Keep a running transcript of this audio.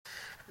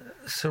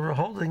So we're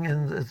holding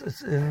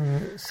it's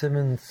in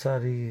Siman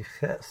Tzadi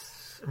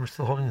Ches, and we're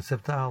still holding in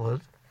Sif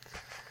Daled.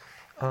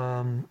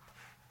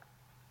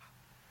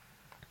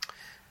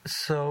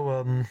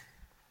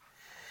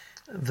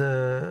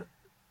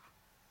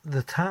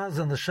 The Taz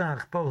and the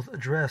Shach both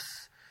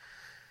address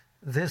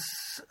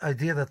this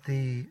idea that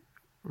the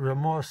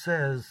Ramah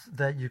says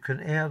that you can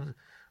add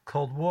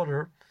cold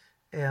water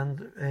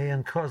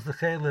and cause the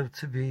chaylev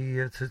to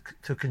be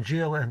to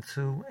congeal and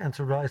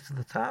to rise to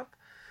the top,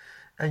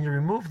 and you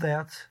remove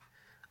that.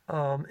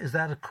 Is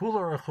that a kula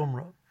or a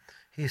chumrah?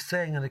 He's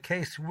saying in a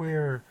case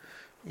where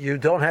you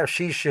don't have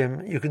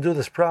shishim, you can do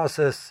this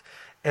process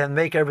and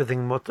make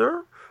everything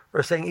mutter.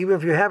 Or saying even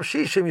if you have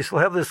shishim, you still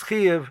have this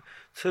chiyuv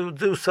to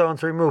do so and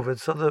to remove it.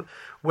 So the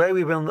way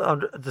we've been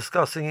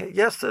discussing it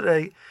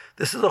yesterday,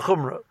 this is a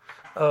chumrah.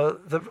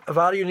 The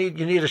avada you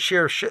need a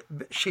share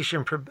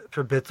shishim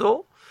for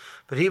bittul,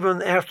 but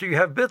even after you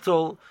have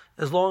bittul,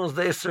 as long as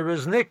the iser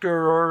is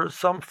nicker or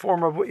some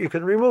form of what you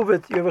can remove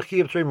it, you have a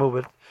chiyuv to remove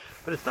it.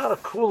 But it's not a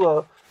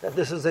kula that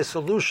this is a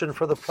solution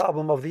for the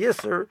problem of the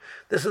iser.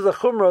 This is a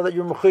chumrah that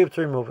you're mechuyev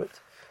to remove it.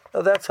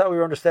 Now that's how we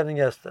were understanding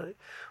yesterday.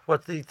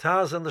 What the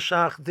Taz and the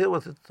Shach deal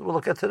with, we'll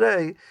look at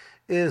today,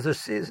 is there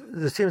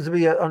seems to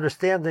be an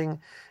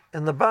understanding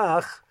in the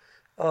Bach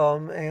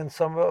and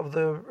some of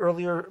the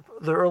earlier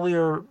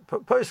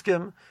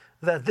poskim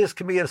that this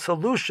can be a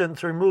solution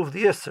to remove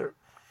the Isser.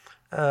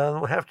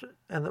 We'll have to,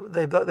 and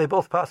they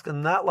both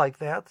paskin not like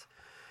that,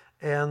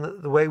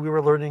 and the way we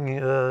were learning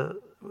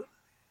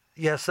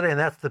yesterday, and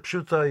that's the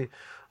pshutai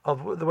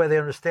of the way they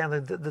understand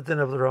the din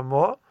of the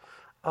Ramah.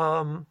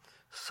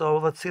 So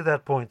let's see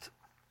that point.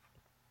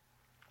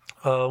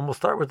 We'll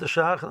start with the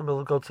Shach and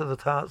we'll go to the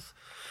Taz.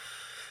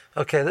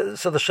 Okay,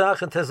 so the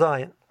Shach and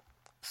Tezayin.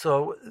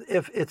 So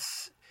if it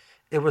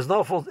was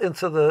nofel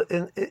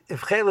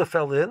if chaylev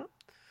fell in,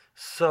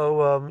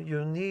 so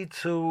you need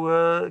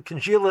to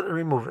congeal it and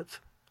remove it.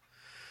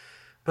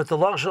 But the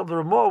lashon of the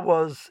Ramah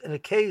was in a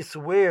case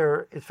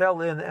where it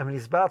fell in and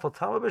he's battled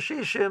tama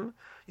b'shishim,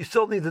 you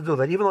still need to do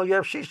that. Even though you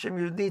have shishim,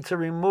 you need to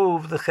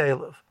remove the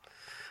chaylev.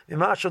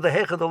 Imasho the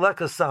hecha the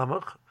lekas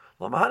samach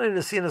lamahanin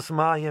nesinas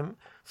mayim.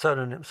 So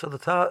the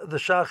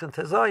Shach and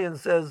Tezayin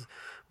says,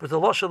 but the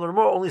lashon of the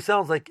Ramah only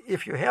sounds like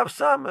if you have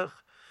samach.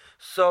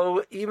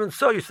 So even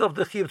so, you still have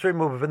the chiyuv to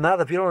remove it. But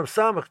not if you don't have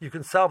samach, you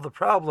can solve the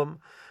problem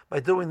by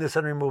doing this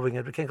and removing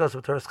it. Because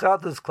of Torah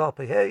Chatas, Klal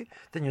Pehei,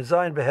 then you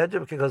Zayin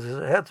Behedja, because it's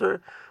a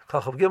heter,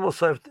 Klal Chav Gimel,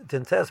 Soif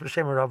Tintes,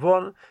 B'Shem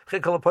Ravon,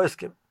 B'Chei Kol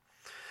HaPoskim.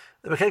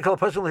 The B'Chei Kol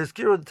HaPoskim,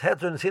 Hiskiru,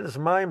 heter, and Sinas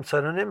Mayim,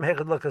 Tzaranim,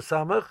 Hechad Leka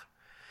Samach.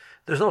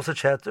 There's no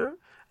such heter.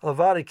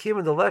 Alavari Kim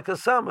and the Leka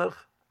Samach.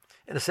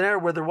 In a scenario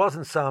where there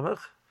wasn't samach,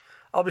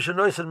 al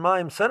b'shenois and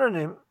mayim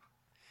sananim,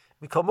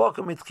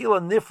 mikomokum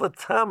mitchila nifla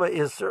tama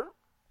iser,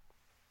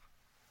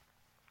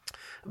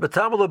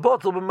 b'tama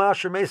lebotl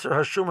b'masher meser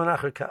hashum and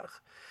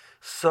achar.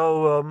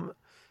 So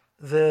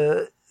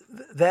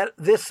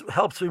this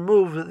helps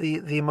remove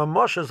the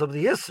mamoshes of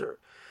the iser,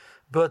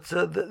 but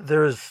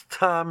there's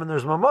tam and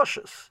there's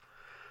mamoshes.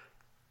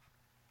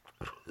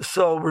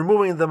 So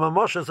removing the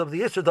mamoshes of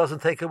the iser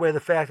doesn't take away the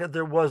fact that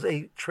there was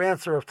a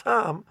transfer of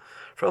tam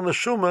from the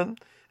shuman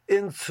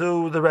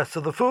into the rest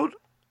of the food.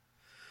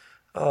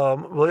 Okay,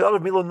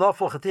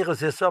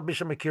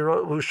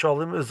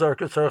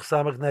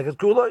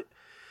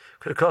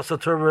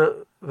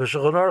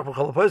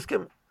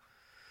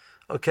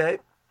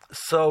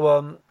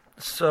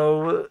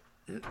 so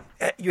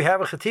you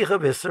have a chaticha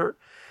of iser,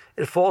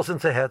 it falls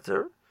into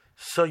heter,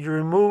 so you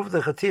remove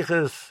the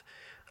chatichas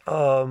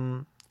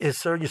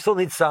iser, you still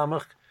need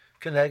samach,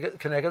 connect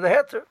the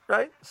heter,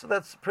 right? So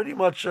that's pretty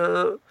much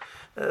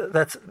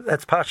that's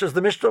Pasha's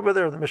the Mishnah over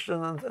there. The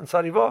Mishnah and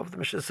Sarivov. The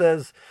Mishnah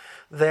says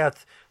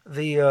that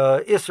the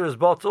iser is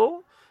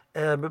bottle,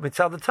 but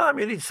mitzad the time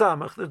you need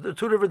samach. The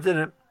two different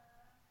dinim.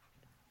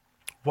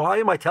 Why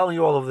am I telling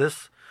you all of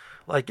this?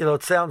 Like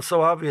it sounds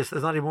so obvious.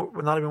 It's not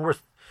even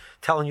worth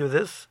telling you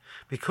this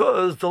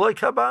because the loy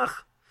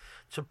kabach.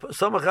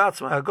 Samach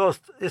atzma agos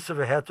iser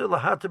veheter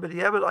lahater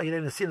b'diavad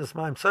ayin nesinas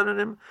ma'im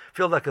sananim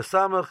feel like a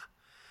samach.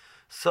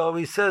 So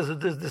he says that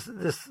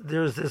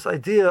there's this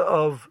idea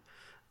of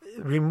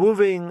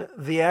removing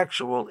the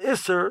actual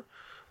iser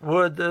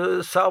would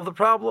solve the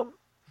problem.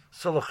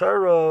 So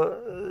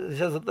l'chara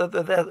says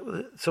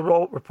that so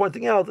we're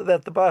pointing out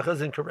that the Bach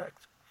is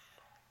incorrect.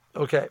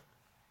 Okay.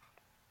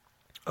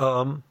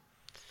 Now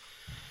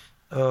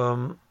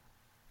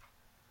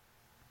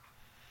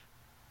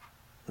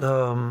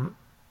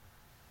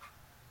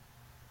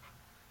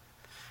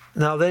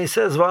then he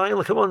says,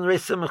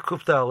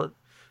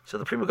 so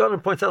the Pri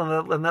Megadim points out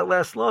on that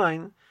last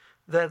line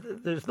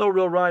that there's no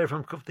real raya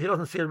from Kuf. He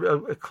doesn't see a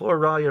chlor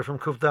raya from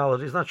Kuf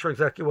Dalet. He's not sure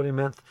exactly what he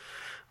meant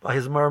by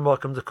his Mar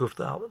Malkum to Kuf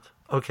Dalet.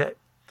 Okay,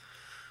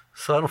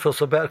 so I don't feel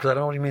so bad because I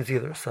don't know what he means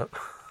either. So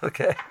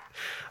okay,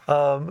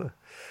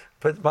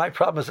 but my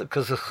problem is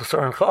because of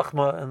Chasar and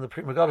Chachma, and the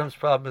Pri Megadim's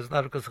problem is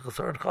not because of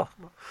Chasar and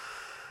Chachma.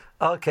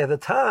 Okay, the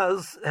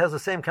Taz has the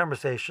same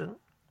conversation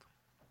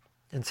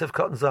in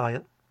Sivkot and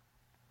Zion.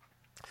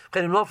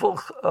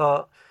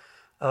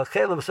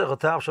 Chelav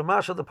Sechotav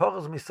Shamasha the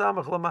Pachas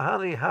Misamach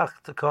Lamahani Hach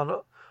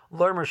Takana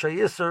Lermer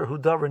Shayiser Hu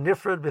Davar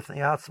Nifred Bifnei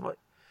Atzmai.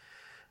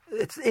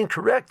 It's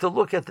incorrect to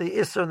look at the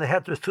Isser and the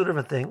Heter as two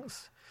different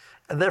things,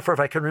 and therefore, if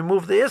I can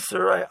remove the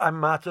Isser, I'm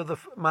matter the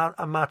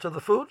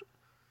food.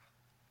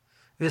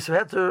 V'Isser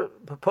Heter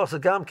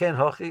Posagam Ken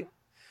Hochi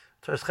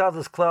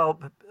Terschadus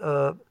Klal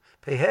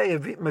Pehei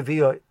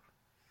Meviyoi.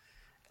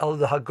 El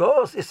the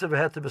Hagos Isser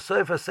Heter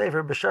B'Soifa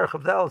Sefer B'Shar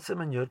Chavdal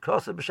Siman Yud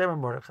Kosa B'Shem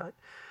Mordechai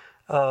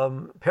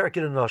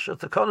Perakid and Nosha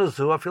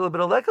Takonazu. I feel a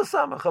bit of like a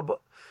Samach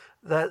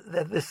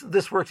that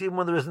this works even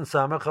when there isn't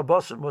Samach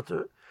Habosim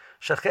Mutter.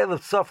 Shachelev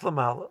tzaf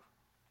lamala.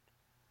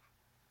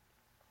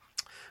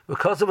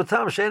 Because of a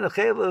time shein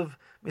achelev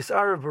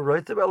misarav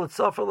b'roitev el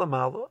tzaf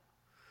lamala.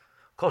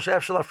 Kol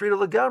she'af shel afrida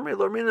legamri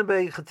lormina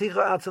be chaticha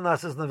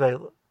atzanas is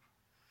nevela.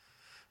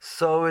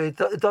 So it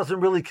doesn't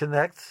really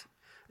connect.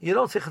 You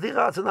don't say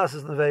chaticha atzanas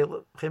is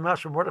nevela.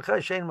 Chimash Mordechai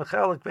shein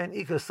mechalik ben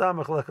ika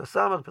samach leka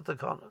samach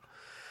b'takana.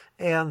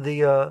 And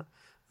the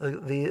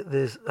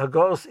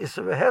hagos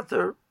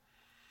isav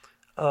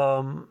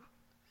heter.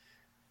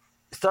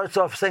 Starts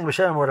off saying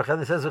B'Shem Mordechai,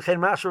 and he says V'chein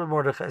Masher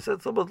Mordechai. So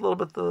it's a little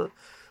bit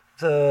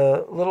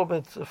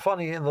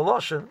funny in the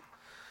lashon.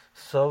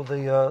 So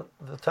the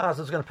Taz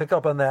is going to pick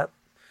up on that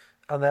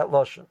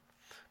lashon.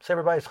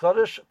 Sefer Bayis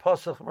Chodesh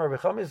Pasach Mer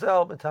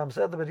B'Chamizel B'Tam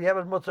Zed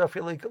B'Diavad Mutzar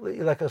Filik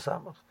Ileka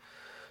Samach.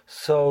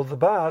 So the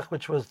Bach,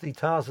 which was the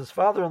Taz's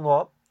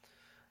father-in-law,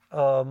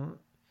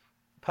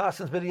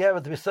 passes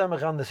B'Diavad to be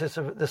samach on this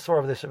sort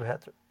of this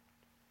heter.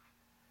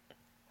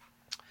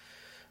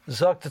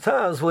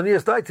 Zaktataz, when he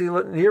is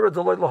near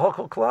the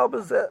lahokal cloud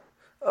is that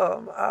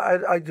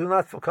I do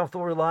not feel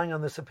comfortable relying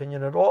on this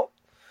opinion at all.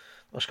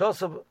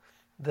 Mashkasav,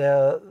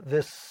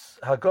 this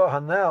Hagor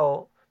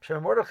Hanel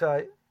Shem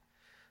Mordechai,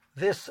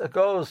 this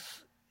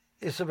goes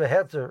Isav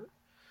Heter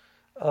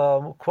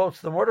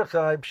quotes the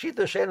Mordechai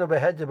Pshita Sheina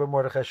Behedir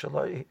Mordechai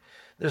Shalai.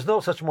 There's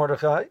no such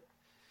Mordechai.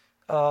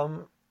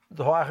 The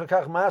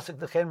Hoachakach Masik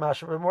the Chen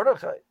Mashav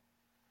Mordechai,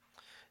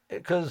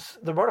 because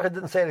the Mordechai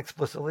didn't say it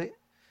explicitly.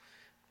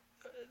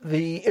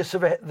 The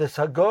this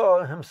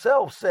Hagor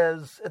himself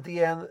says at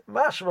the end,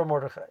 Mashva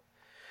Mordechai.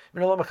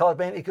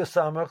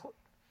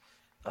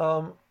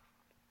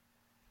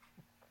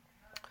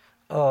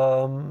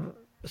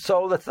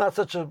 So that's not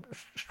such a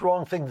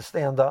strong thing to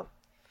stand on.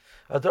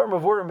 And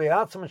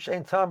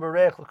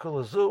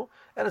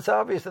it's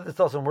obvious that this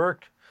doesn't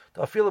work.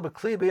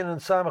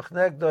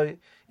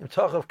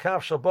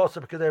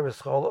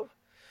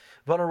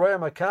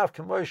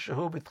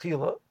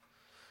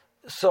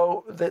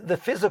 So the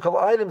physical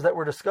items that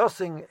we're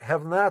discussing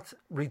have not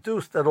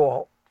reduced at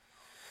all,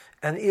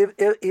 and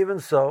even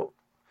so,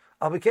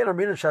 but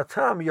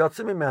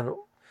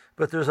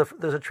there's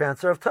a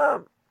transfer of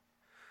tam.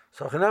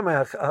 So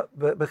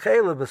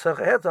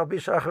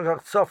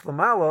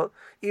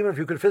even if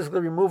you could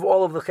physically remove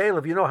all of the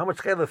chelev, you know how much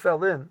chelev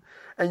fell in,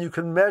 and you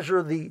can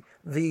measure the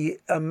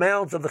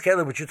amount of the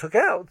chelev which you took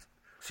out.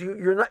 So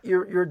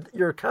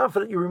you're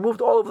confident you removed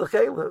all of the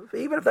chelev,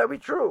 even if that be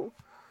true.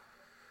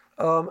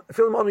 The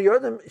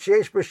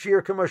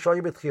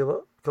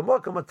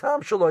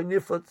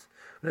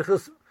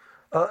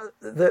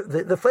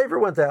flavor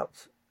went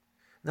out.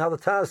 Now the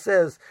Taz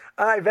says,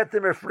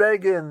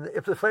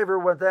 if the flavor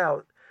went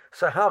out,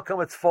 so how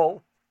come it's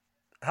full?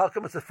 How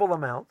come it's a full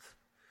amount?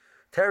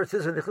 And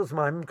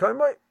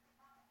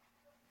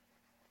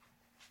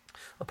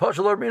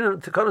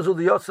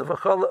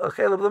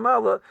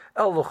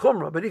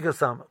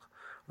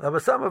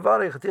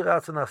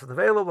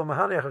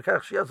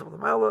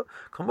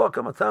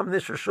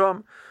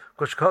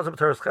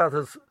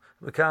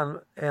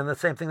the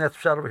same thing that's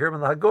shot over here in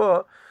the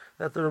Hagor,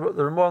 that the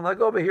Ramon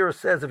Hagor over here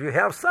says if you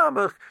have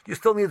samach, you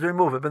still need to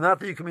remove it, but not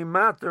that you can be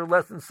matter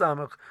less than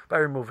samach by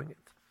removing it.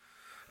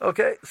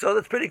 Okay, so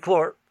that's pretty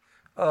clear.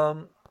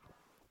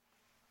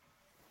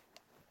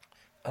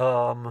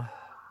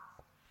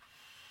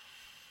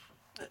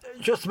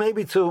 Just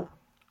maybe to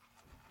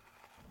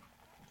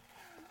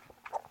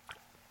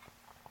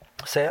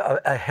say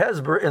a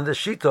hezber in the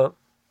shita.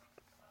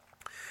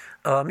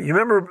 You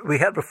remember we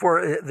had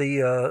before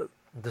the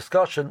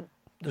discussion.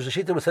 There's a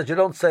shita which says you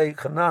don't say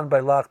chanan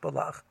by lach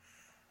balach.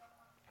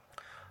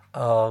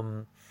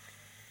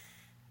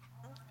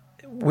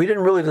 We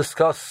didn't really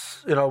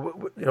discuss. We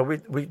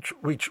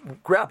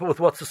grapple with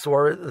what's the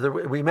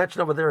swara. We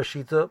mentioned over there a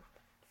shita,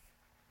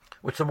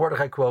 which the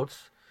Mordechai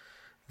quotes,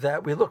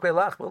 that we look by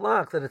lach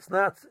balach that it's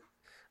not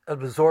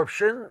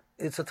absorption,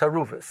 it's a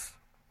taruvis.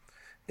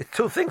 It's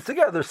two things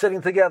together,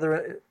 sitting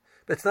together.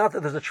 It's not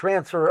that there's a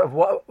transfer of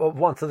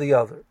one to the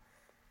other.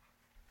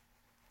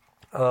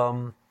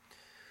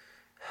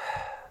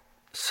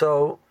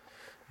 So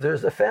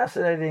there's a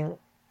fascinating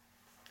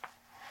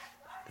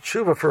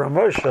tshuva for a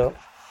Moshe.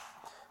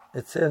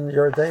 It's in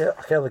Yordei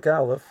Chelik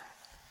Aleph,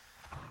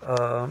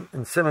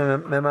 in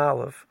Simon Mem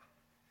Aleph,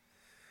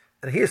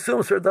 and he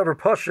assumes for Davar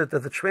Pashut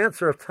that the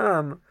transfer of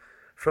tam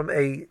from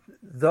a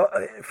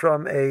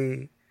Davar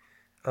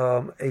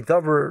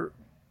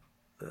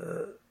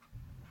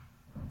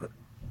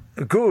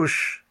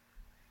gush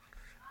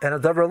and a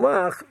davar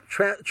lach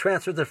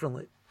transfer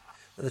differently.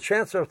 And the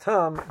transfer of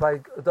tam by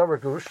a davar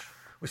gush,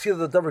 we see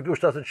that the davar gush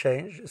doesn't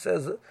change. It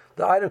says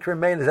the item can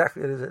remain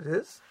exactly as it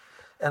is.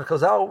 And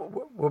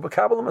Chazal were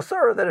b'kabel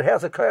Masara that it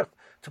has a koyach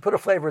to put a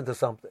flavor into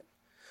something.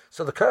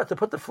 So the koyach to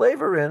put the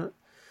flavor in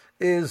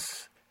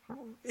is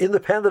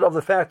independent of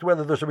the fact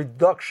whether there's a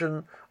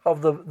reduction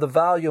of the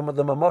volume of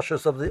the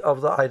mamashas of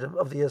the item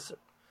of the iser. It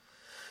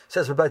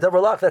says, but by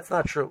davar lach that's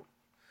not true.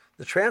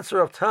 The transfer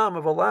of tam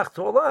of a lach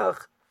to a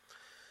lach,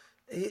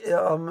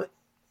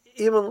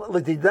 even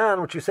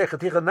l'didan, which you say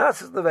chaticha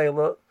nasis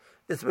nevela,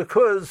 it's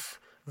because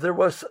there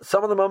was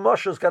some of the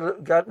mamashas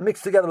got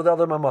mixed together with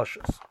other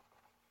mamashas.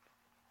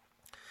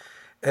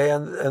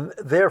 And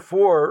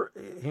therefore,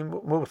 he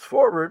moves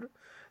forward.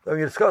 When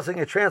you're discussing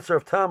a transfer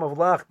of tam of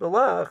lach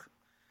belach,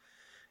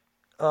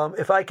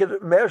 if I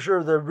could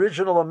measure the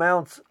original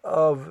amount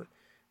of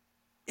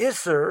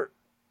iser,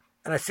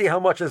 and I see how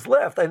much is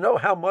left, I know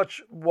how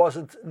much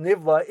wasn't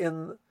nivla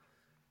in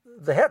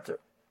the heter.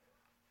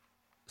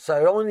 So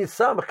I only need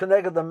some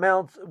connected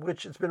amount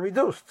which it's been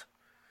reduced.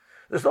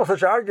 There's no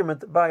such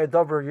argument by a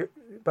davar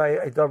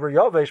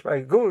yavesh, by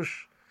a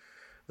gush.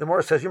 The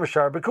Morah says you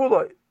mashar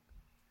bekuloi.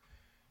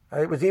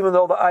 Right? But even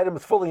though the item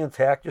is fully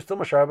intact, you're still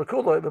mashar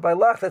bekuloi. But by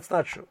lach, that's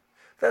not true.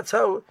 That's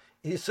how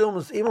he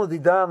assumes even the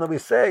didan that we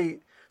say.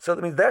 So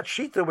that means that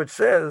shita which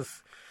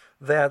says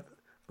that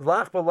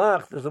lach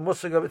balach, there's a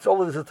musig of it's all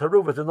there's a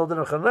taruva, there's no din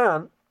of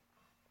chanan.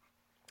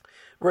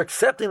 We're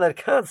accepting that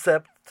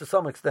concept to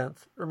some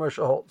extent.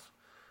 Ramosha holds.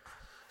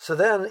 So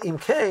then in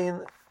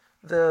Cain,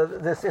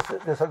 this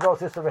hagos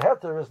isser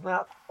v'heter is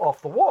not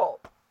off the wall.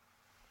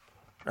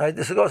 Right?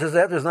 This hagos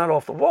isser v'heter is not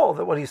off the wall.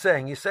 That what he's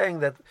saying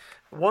that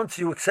once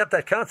you accept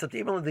that concept,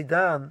 even the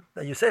didan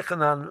that you say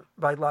chanan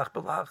by lach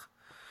balach,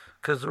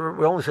 because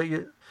we only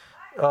say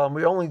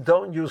we only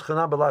don't use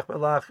chanan balach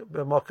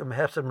b'mokem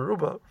hefsed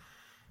meruba.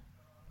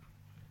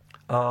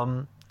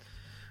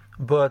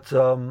 But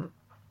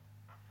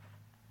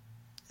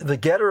the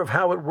getter of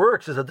how it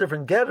works is a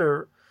different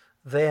getter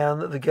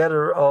than the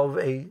getter of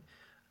a.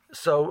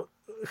 So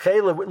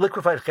chayla,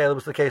 liquefied chayla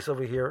was the case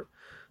over here.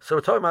 So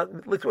we're talking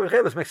about liquefied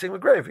chayla mixing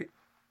with gravy.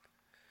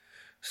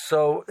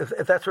 So if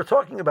that's what we're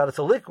talking about, it's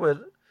a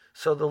liquid.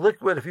 So the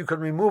liquid, if you can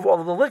remove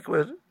all of the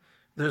liquid,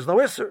 there's no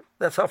isser.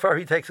 That's how far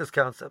he takes this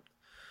concept.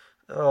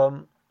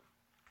 There's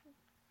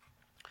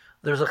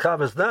a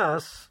Chavas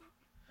Das,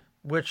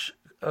 which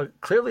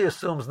clearly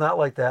assumes not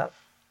like that.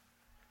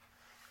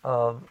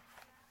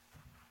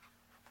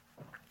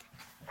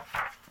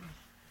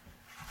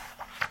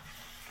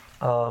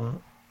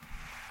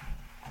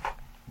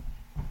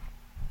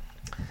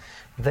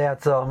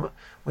 That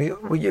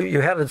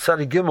you had in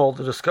Sadi Gimel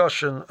the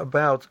discussion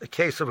about a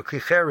case of a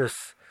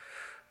klicheris.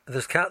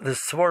 This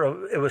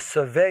svara, it was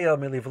Saveya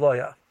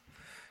Milivloya.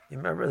 You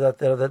remember that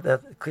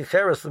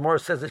klicheris, the more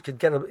says it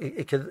could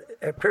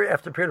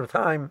after a period of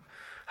time,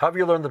 however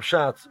you learn the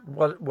pshat,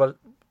 what it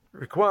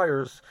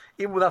requires,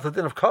 even without the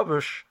din of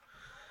kavush,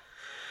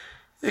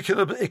 it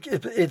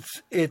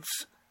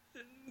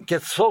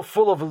gets so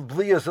full of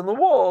blias in the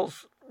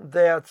walls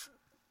that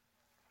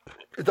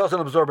it doesn't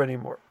absorb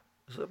anymore.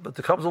 But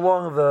there comes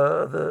along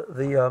the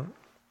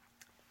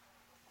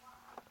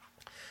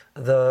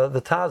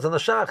Taz and the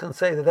Shach and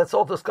say that that's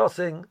all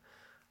discussing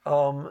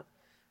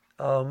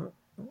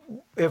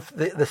if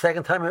the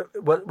second time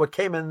what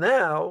came in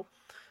now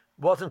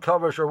wasn't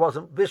kavush or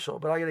wasn't bishul,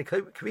 but I get a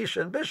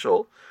kvisha and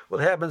bishul.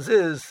 What happens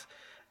is,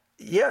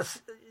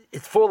 yes,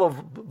 it's full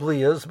of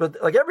blias, but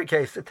like every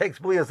case, it takes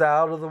blias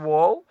out of the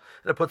wall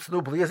and it puts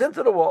new blias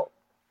into the wall.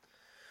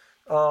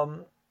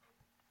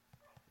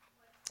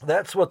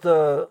 That's what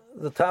the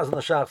Taz and the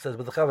Shach says,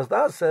 but the Chavas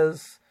Das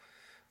says,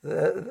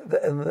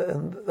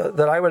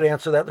 that I would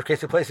answer that. The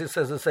case of places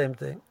says the same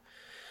thing.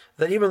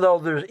 That even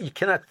though you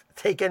cannot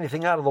take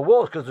anything out of the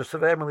walls because there's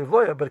Savayim and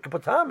Livloya, but it can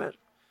put Tamid.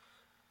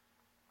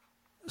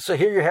 So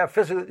here you have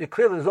physically,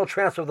 clearly there's no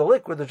transfer of the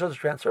liquid, there's just a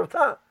transfer of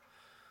Tam.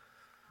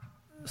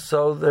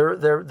 So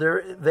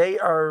they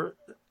are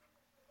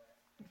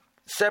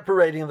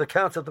separating the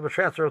concept of a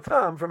transfer of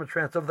Tam from a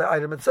transfer of the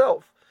item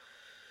itself.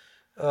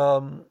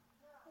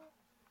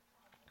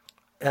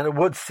 And it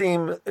would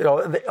seem,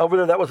 over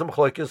there that was a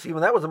machlokes,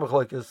 even that was a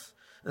machlokes,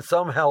 and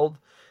some held,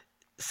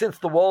 since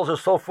the walls are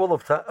so full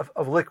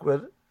of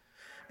liquid,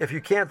 if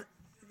you can't,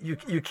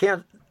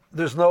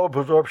 there's no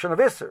absorption of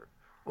isser.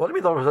 What do you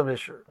mean no absorption of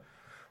isser?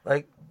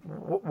 Like,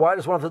 why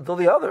does one have to do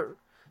the other?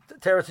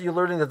 Teretz, you're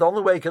learning that the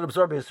only way you can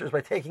absorb isser is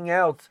by taking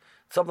out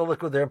some of the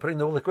liquid there and putting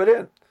the liquid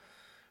in,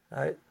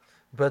 right?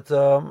 But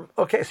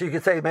okay, so you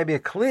could say maybe a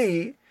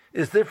kli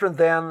is different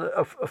than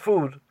a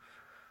food,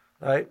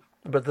 right?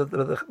 But the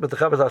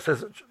Chavaz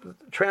says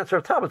transfer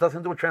of tam has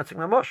nothing to do with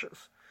transferring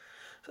mamoshes.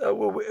 So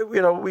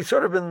we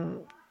sort of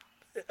been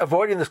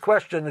avoiding this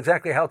question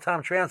exactly how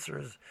tam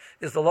transfers.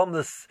 Is the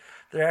lumnus,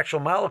 the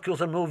actual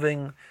molecules are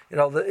moving?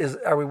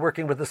 Are we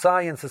working with the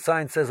science? The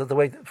science says that the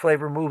way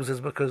flavor moves is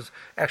because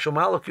actual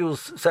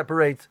molecules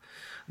separate.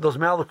 Those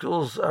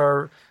molecules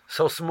are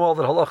so small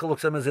that halacha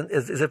looks at them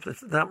as if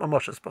it's not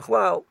mamoshes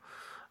b'chlal.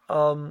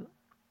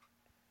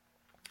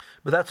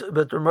 but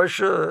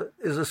Moshe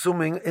is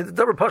assuming it's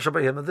never pasha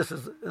by him, and this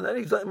is and then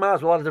he's a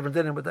lot of different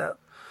dinim with that.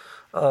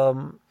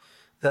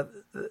 That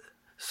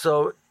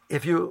so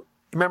if you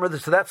remember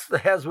this, so that's the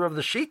hezbollah of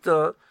the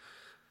shita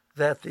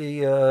that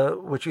the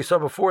which we saw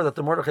before that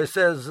the Mordechai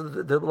says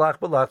the lach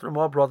balach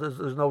Ramah brothers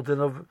there's no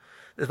din of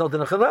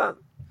Chanan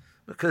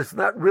because it's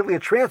not really a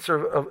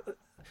transfer of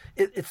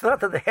it's not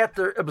that the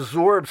heter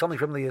absorbs something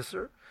from the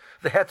Yisr.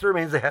 The heter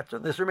remains the heter,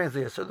 and this remains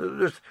the Yisr.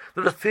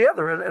 They're just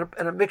together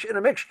in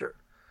a mixture.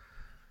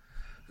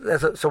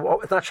 So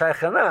it's not Shai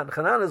Chanan.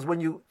 Chanan is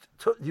when you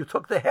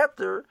took the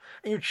heter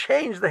and you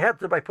changed the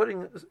heter by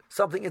putting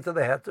something into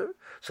the heter,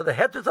 so the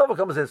heter itself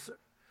becomes Yisr.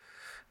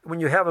 When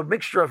you have a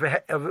mixture of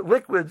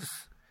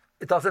liquids,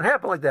 it doesn't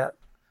happen like that.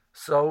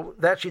 So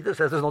that Shita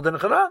says there's no din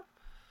Chanan.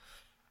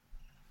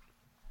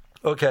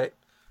 Okay,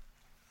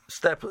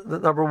 step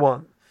number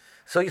one.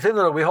 So you say,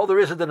 no, we hold there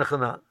is a din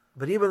Chanan.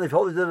 But even if you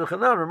hold the din of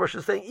Chanan, Ramesh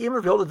is saying, even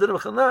if you hold the din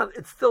of Chanan,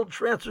 it still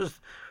transfers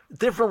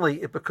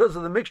differently. Because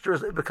of the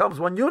mixtures, it becomes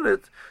one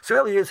unit.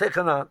 So you say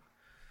Chanan.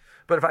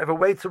 But if I have a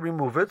way to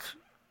remove it,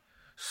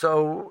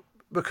 so,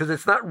 because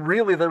it's not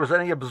really there was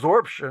any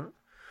absorption,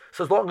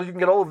 so as long as you can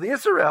get all of the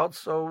Isser out,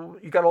 so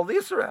you got all the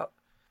Isser out.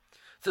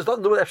 So it's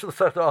nothing to do with actually the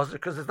Sarta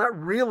because it's not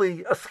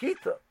really a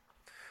Schita.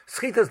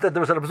 Schita is that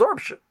there was an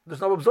absorption.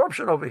 There's no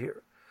absorption over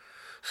here.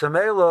 So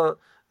Mela,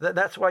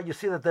 that's why you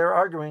see that they're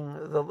arguing,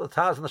 the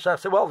Taz and the Shach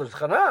say, well, there's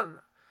Chanan.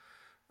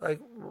 Like,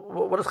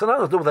 what does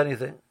Chanan do with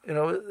anything? You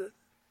know,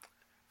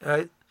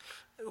 right?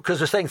 Because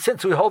they're saying,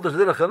 since we hold there's a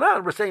din of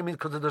Chanan, we're saying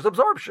because there's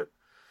absorption.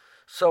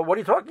 So what are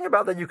you talking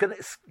about? That you can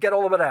get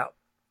all of it out.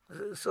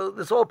 So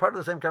it's all part of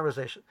the same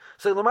conversation.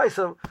 So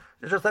Lamaisa,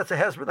 just that's a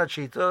hezbollah, that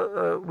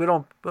Shita. We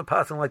don't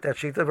pass them like that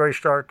Shita, very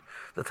stark.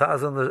 The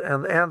Taz and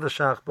the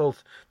Shach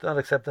both do not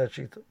accept that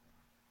Shita.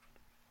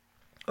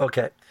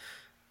 Okay.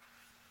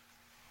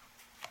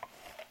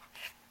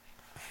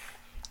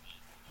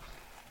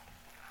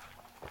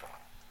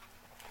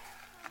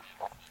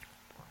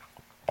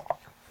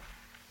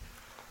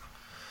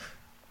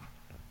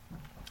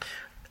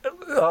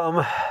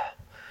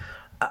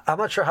 I'm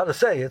not sure how to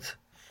say it.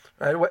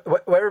 Right?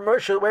 Where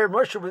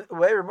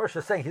Moshe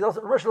is saying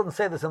Moshe doesn't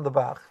say this in the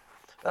Bach.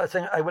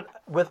 Saying I would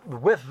with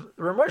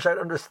Moshe I'd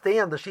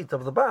understand the sheet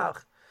of the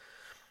Bach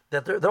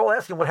that they're all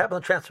asking what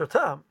happened to transfer of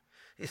tam.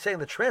 He's saying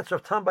the transfer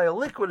of tam by a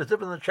liquid is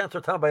different than the transfer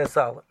of tam by a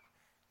solid.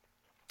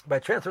 By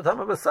transfer of tam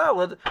of a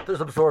solid,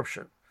 there's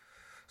absorption.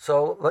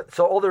 So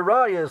all the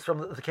rayas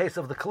from the case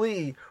of the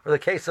kli or the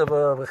case of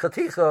a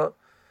chaticha,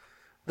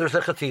 there's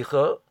a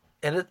chaticha.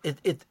 And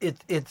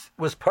it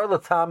was part of the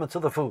tam into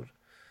the food.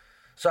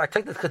 So I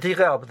take the chaticha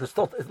out, but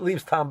it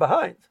leaves tam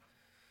behind.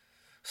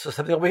 So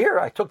something over here,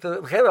 I took the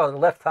chaticha out and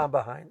left tam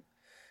behind.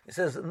 He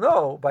says,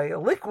 no, by a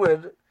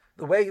liquid,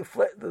 the way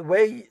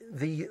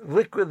the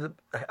liquid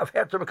of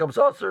heter becomes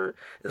usher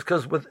is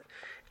because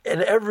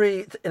in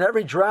every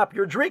drop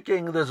you're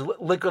drinking, there's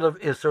liquid of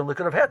isser and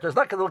liquid of heter. It's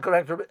not because the liquid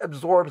of heter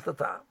absorbs the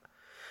tam.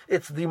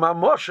 It's the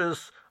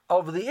mamoshes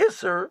of the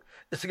isser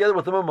is together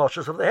with the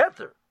mamoshes of the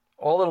heter.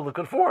 All in a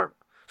liquid form.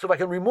 So if I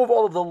can remove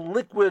all of the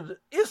liquid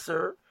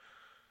isser,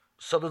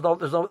 so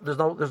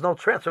there's no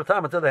transfer of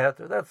time into the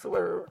heter. That's the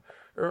way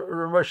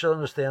Ramesh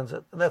understands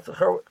it, and that's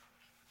her.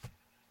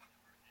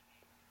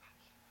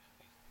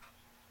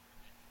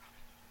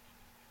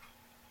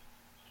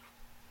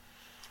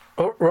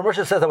 Ramesh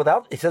says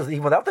that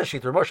even without the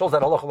sheet, Ramesh holds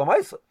that halacha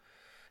l'maisa.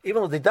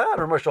 Even with the dan,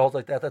 Ramesh holds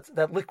like that.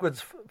 That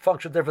liquids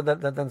function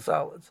different than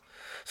solids.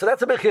 So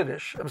that's a big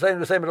Kiddush. I'm saying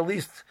the same, but at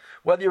least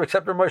whether you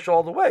accept Ramesh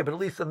all the way, but at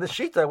least in this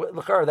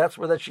shita, that's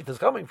where that shita is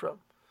coming from.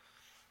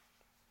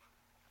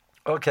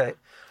 Okay,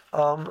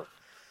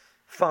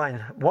 fine.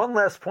 One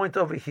last point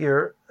over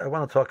here I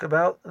want to talk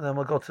about, and then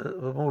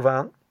we'll move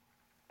on.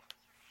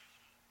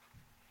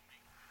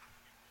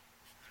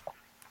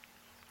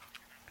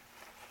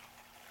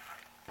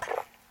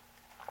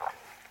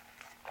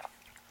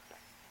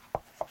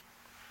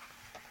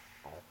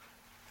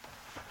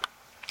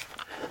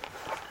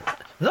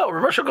 No,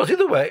 Ramesh goes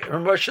either way.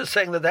 Ramesh is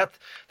saying that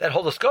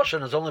whole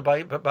discussion is only by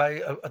a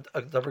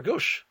davar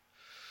gush,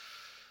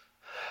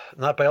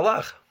 not by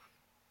Allah.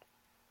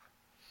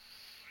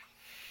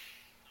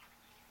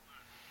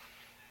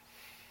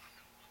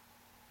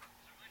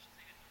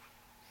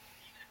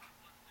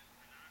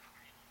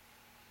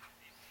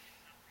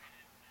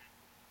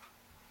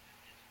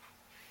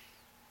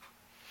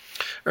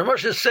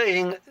 Ramesh is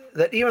saying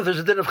that even if there's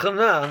a din of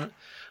Chanan,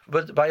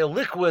 but by a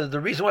liquid,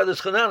 the reason why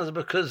there's Chanan is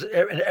because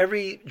in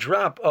every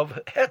drop of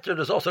heter,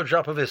 there's also a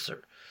drop of Isser.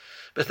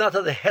 But it's not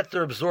that the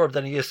heter absorbed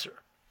any Isser.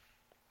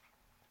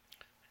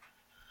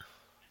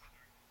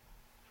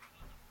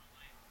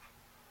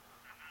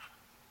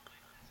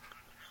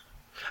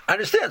 I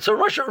understand. So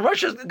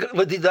Russia's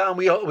Ladidan,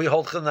 we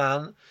hold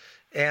Chanan,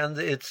 and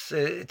it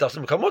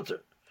doesn't become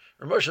mutter.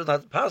 Russia is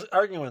not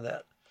arguing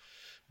that.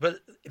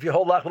 But if you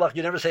hold Lach,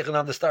 you never say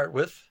Chanan to start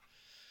with.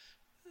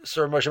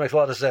 So Moshe makes a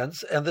lot of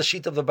sense, and the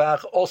sheet of the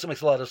Bach also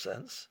makes a lot of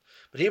sense.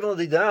 But even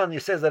the Didan, he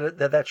says that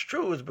that's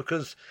true, is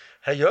because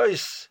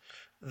Hayois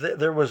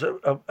there was a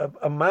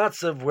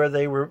matzav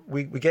where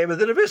we gave a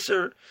din of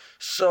Isser,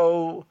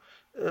 so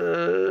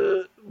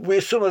we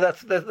assume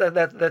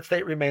that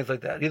state remains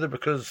like that, either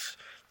because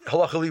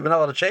halachically we're not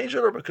allowed to change it,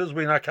 or because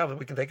we're not confident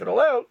we can take it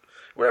all out,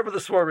 wherever the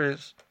svara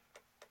is.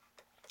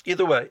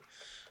 Either way.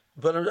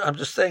 But I'm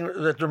just saying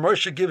that the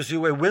Moshe gives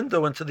you a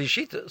window into these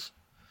shitas.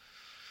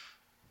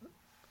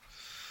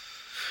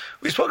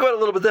 We spoke about it a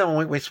little bit then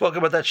when we spoke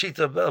about that sheet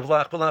of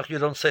Lach Balach. You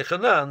don't say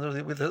Chanan.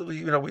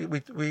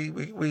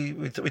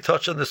 We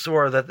touched on the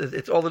sword that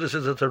it's all it is a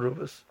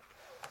terubas.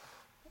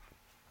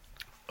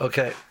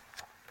 Okay,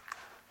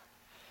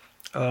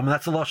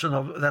 that's a lashon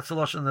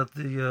that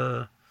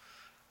the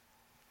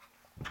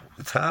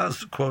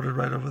Taz quoted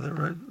right over there,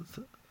 right?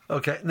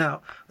 Okay,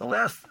 now the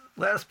last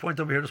point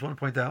over here. I just want to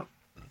point out.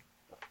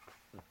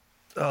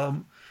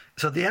 So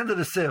at the end of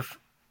the Sif,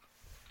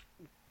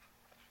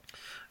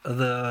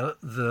 the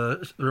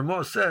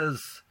Ramah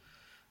says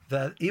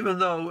that even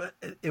though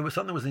it was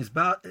something was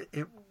nisbatel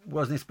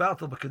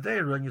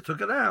b'kadeira and you took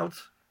it out,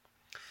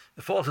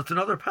 it falls into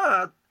another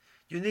pot.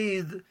 You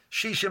need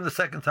shishim the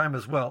second time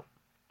as well.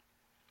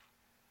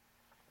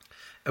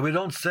 And we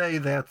don't say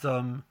that.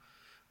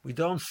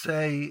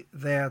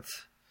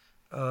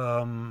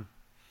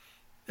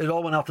 It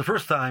all went out the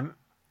first time.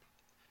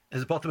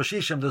 As about the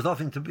shishim, there's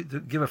nothing to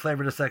give a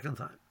flavor the second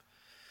time.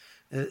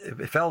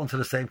 It fell into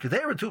the same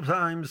kadeira 2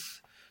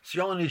 times. So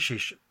you only need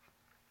shishim.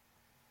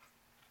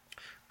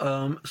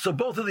 So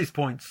both of these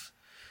points,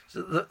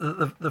 so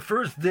the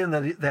first din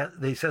that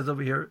he says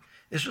over here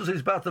is just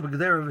he's about the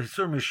gedera of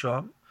hisur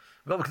misham.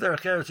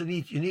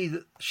 You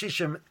need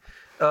shishim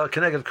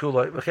connected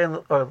kulay.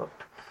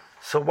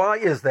 So why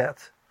is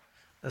that?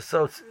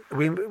 So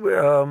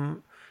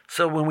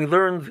so when we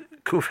learned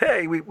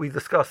kufay, we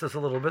discussed this a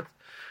little bit.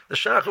 The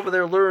shach over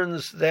there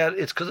learns that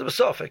it's because of a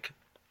suffix.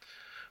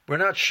 We're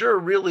not sure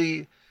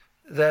really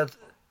that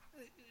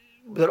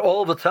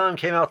all of the time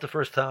came out the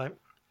first time.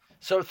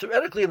 So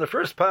theoretically, in the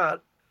first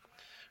pot,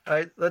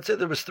 right? Let's say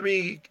there was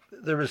 3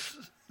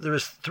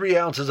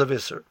 ounces of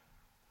iser,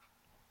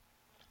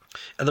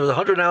 and there was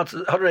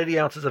 180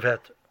 ounces of heter.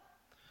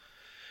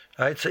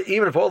 Right. So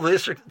even if all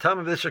the time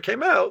of iser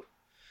came out,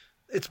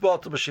 it's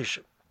bought to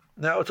b'shishim.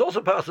 Now it's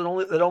also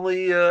possible that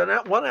only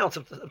 1 ounce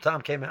of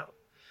tam came out.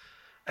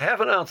 A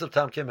half an ounce of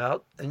tam came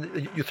out,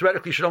 and you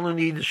theoretically should only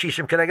need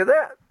shishim connected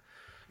that.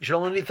 You should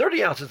only need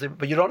 30 ounces,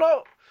 but you don't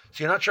know.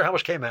 So you're not sure how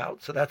much came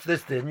out. So that's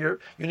this din. You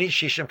need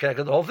shishim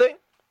connected the whole thing.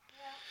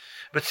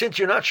 But since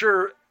you're not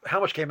sure how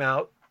much came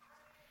out,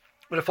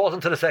 when it falls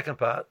into the second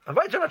pot, I'm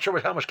right, you're not sure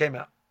how much came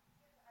out.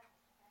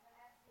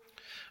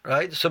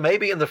 Right? So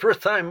maybe in the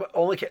first time,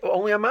 only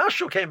a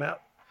mashu came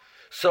out.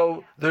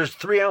 So there's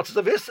 3 ounces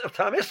of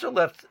tam isser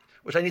left,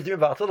 which I need to be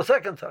involved till the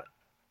second time.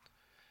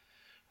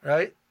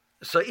 Right?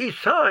 So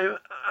each time,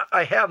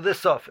 I have this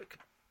suffix.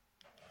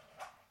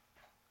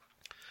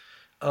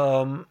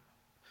 The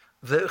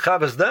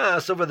Chavas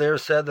Das over there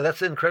said that that's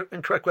the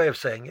incorrect way of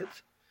saying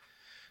it.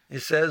 He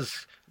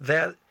says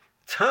that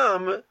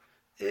tam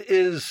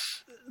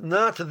is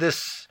not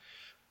this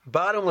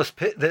bottomless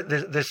pit,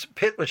 this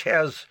pit which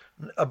has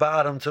a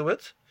bottom to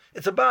it.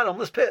 It's a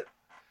bottomless pit.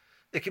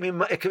 It can be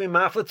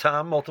mafla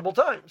tam multiple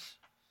times.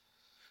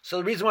 So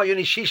the reason why you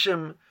need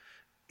shishim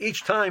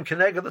each time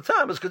connected the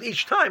tam is because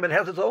each time it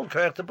has its own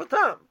character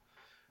patam.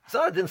 It's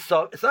not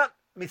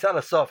mitzad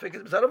a suffix,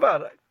 it's mitzad a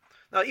vaday.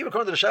 Now, even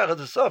according to the Shach, it's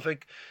a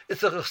suffix.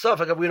 It's a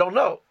suffix that we don't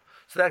know.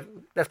 So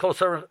that's called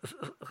suffix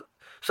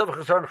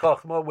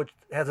chachma, which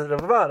has a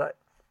vaday.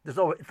 It's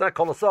not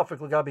called a suffix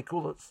l'gabi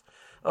kulas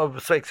of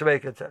sveik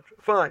sveik, etc.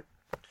 Fine,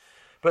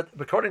 but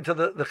according to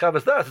the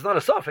Chavas Das, it's not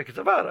a suffix; it's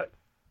a vaday.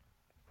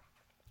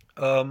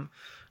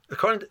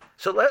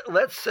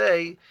 Let's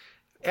say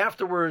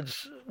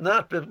afterwards,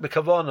 not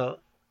b'kavana,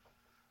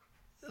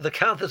 the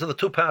contents of the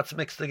 2 pots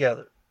mixed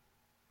together.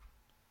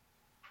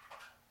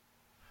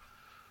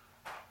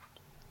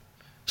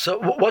 So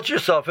what's your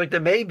suffix? There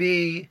may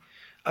be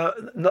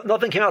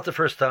nothing came out the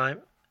first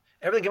time,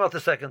 everything came out the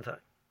second time,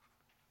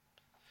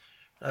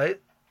 right?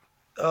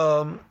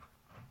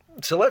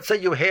 So let's say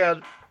you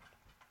had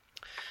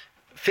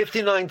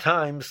 59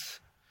 times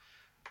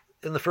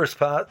in the first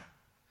pot,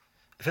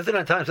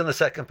 59 times in the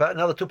second pot.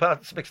 Now the 2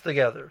 pots mixed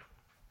together.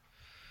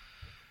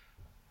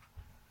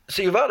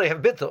 So you've already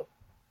have bittul,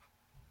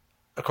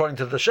 according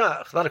to the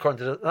Shach, not according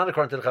to the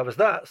Chavas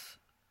Das.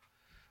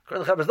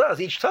 According to Chavas Das,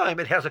 each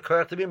time it has a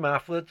correct to be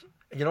maflit,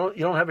 and you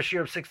don't have a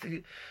shear of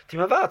 60 to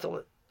mavatal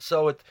it.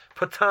 So it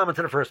put tam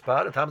into the first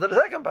pot and tam into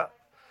the second pot.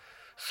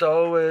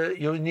 So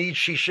you need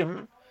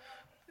shishim.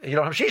 You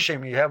don't have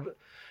shishim. You have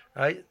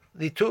right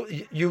the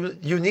 2.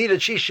 You need a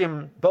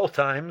shishim both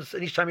times,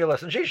 and each time you're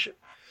less than shishim.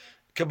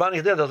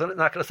 Combining there doesn't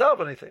not going to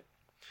solve anything.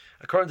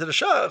 According to the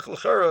Shach,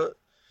 l'chara,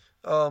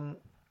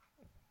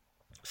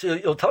 so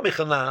you'll tell me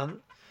chanan.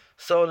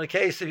 So in the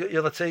case,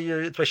 let's say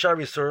it's by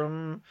Shari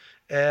Surim,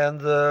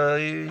 and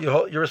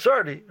you're a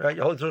sardi, right?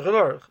 You hold through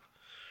Chanorach,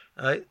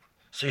 right?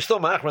 So you're still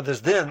machmer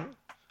this din.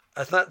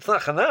 It's not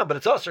chanam, but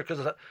it's also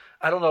because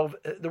I don't know,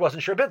 there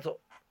wasn't sure bintel,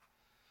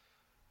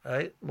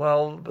 right?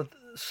 Well, but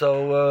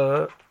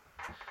so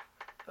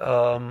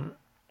Um,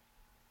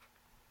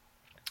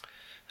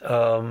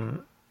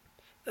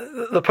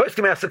 the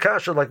poskim asks the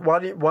kasha, like, why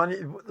do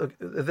you,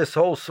 this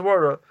whole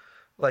swara,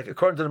 like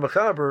according to the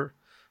Mechaber,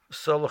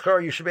 so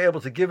l'char you should be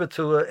able to give it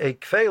to a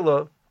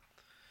kfela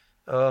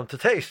to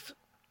taste.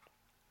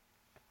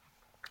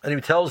 And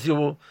he tells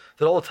you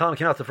that all the time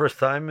came out the first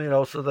time,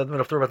 so then we don't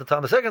have to worry about the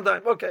time the second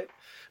time. Okay.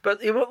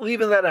 But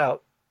leaving that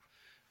out,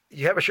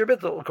 you have a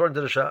shirbitel according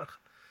to the shach.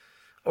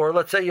 Or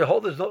let's say you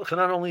hold this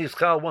not only is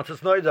chal once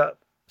it's noida,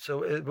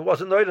 so it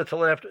wasn't noida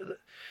till after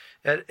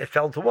it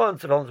fell into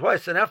once, it fell into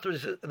twice, and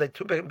afterwards they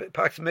two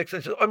packs mix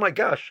and said, oh my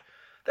gosh,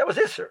 that was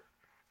Isser,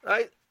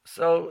 right?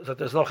 So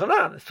there's no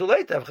chanan. It's too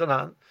late to have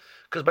chanan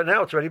because by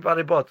now it's already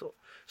body bottle.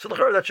 So the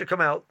that should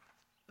come out.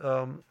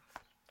 The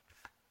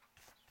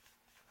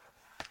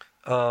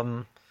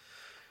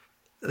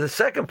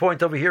second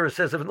point over here, it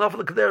says if enough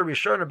of the kedera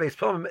rishon based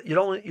poem, you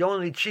only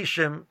need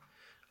shishim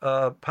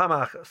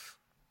pamachas.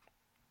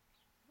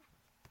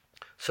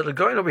 So the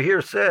going over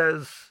here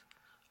says,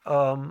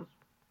 so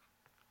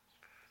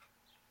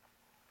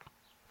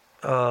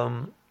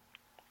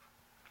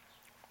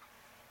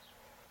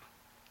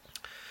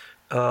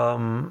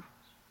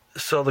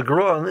the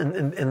Geron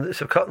in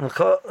Sivkat and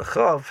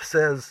Chav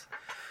says,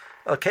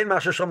 "Kain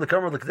Masher Shom the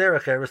Kamer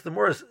L'Kedera Cheres."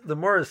 The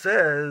Morah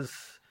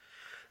says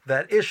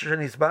that Ish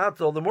and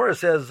Isbatel. The Morah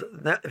says,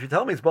 if you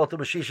tell me it's Balto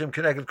B'Shishim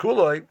Connected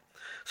Kuloi,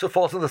 so it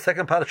falls in the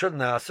second part of Shud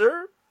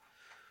Nasser.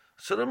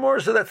 So the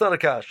Morah said that's not a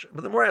kash,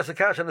 but the Morah asks a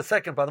kash on the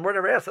second part. The Morah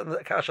never asks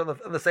a kash on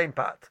the same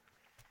part.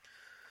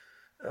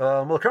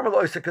 Well, Kamer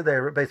L'Oisek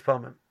Kedera based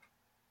poem.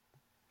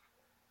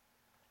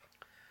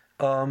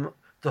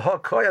 The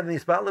hot koy and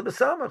these battle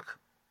besamach.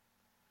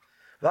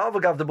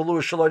 V'avagav the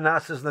belu shaloi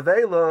nasis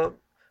nevela.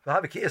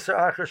 V'haviki iser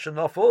acher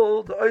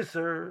shenafol the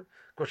oiser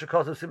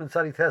koshakos simin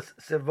sadi tes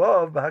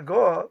sevov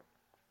b'hagoa.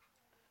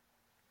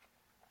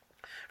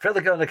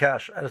 Fairly on the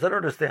cash. I don't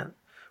understand.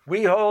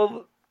 We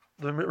hold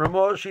the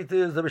Ramah sheet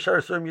is the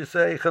Bishar Surim you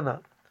say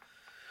chana.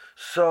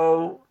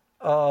 So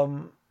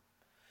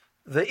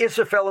the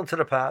iser fell into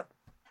the pot,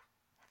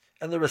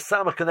 and there was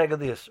samach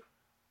connected the iser.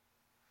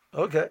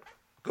 Okay,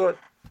 good.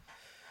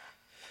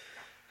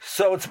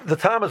 So it's the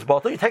tam is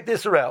bottle. You take the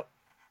Isser out,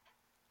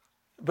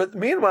 but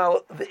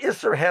meanwhile the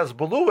Isser has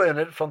balua in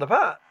it from the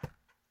pot.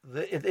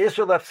 The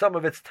Isser left some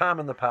of its tam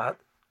in the pot.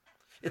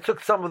 It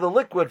took some of the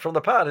liquid from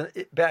the pot and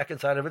back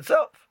inside of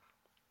itself.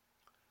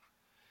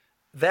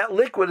 That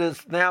liquid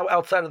is now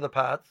outside of the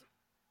pot,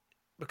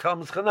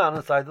 becomes chanan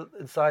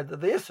inside the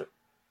Isser.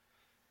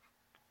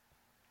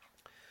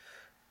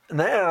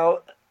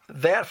 Now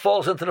that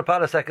falls into the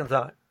pot a second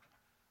time.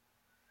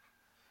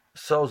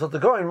 So the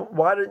going,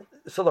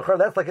 that's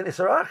like an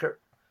Isser Acher.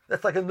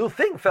 That's like a new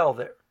thing fell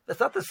there.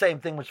 That's not the same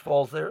thing which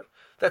falls there.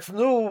 That's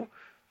new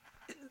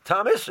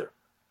Tam Isser,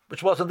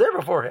 which wasn't there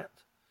beforehand.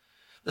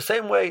 The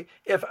same way,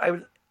 if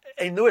a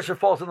new Isser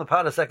falls in the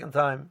pot a second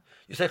time,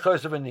 you say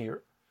Chayzer V'nir.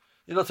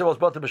 You don't say, well,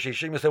 it's Bata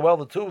B'Shishim. You say, well,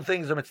 the two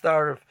things are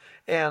Mitzdarif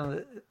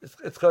and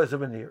it's Chayzer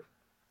V'nir.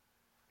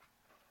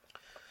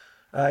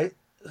 Right?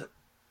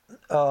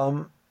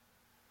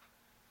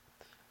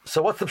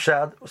 So what's the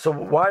pshat? So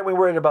why are we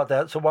worried about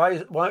that? So why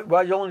you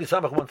only need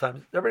samach one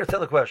time? Everybody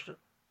understand the question?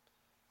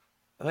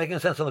 I'm making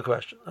sense on the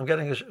question. I'm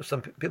getting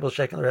some people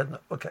shaking their head. No.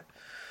 Okay.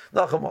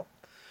 No, come on.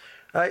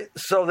 Right?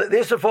 So the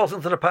Isser falls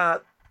into the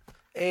pot,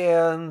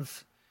 and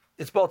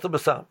it's bought to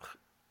b'samach.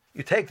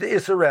 You take the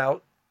Isser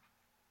out.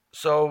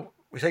 So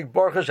we say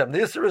Baruch Hashem. The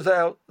Isser is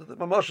out. The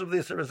mamash of the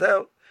Isser is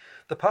out.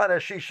 The pot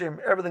has shishim.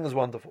 Everything is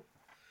wonderful.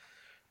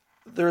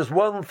 There's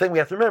one thing we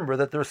have to remember,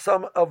 that there's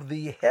some of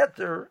the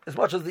heter, as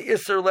much as the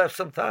Isser left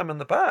some time in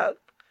the pot,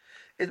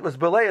 it was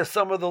beleya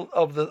some of the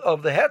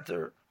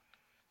heter.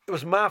 It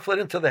was maflet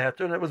into the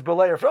heter, and it was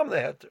beleya from the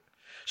heter.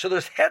 So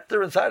there's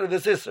heter inside of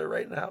this Isser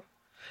right now.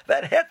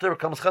 That heter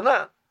becomes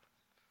chanan.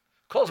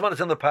 Kolzman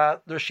is in the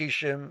pot, there's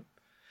shishim.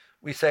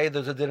 We say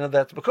there's a dinner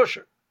that's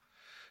bekusher.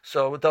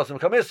 So it doesn't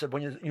become Isser.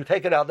 When you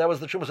take it out, that was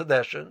the Trumas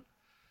Hadeshin.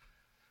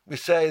 We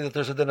say that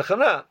there's a dinner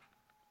chanan.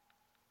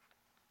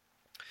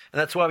 And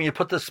that's why when you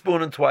put the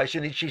spoon in twice,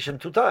 you need shishim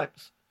 2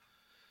 times.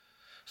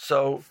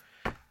 So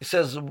he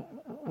says,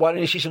 why do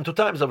you need shishim 2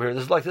 times over here?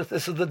 This is like this.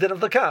 This is the din of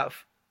the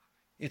kaf.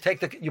 You take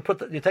the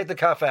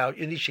kaf out.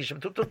 You need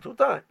shishim two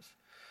times.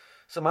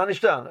 So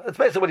manish done. That's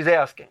basically what he's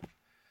asking,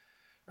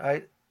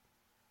 right?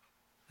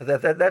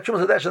 That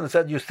Shumas Hadeshin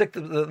said you stick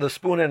the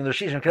spoon in and the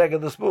shishim connected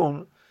to the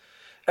spoon.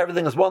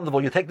 Everything is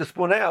wonderful. You take the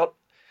spoon out.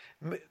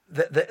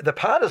 The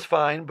pot is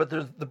fine, but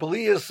there's the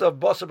beliyas of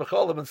basar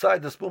b'cholav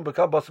inside the spoon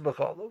become basar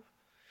b'cholav.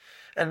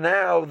 And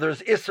now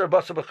there's Isser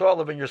Basar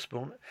B'Cholav in your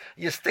spoon.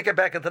 You stick it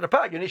back into the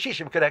pot. You need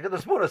shishim connected to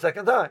the spoon a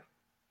second time,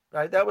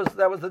 right? That was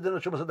the din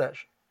of Shumas Hadesh.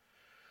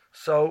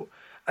 So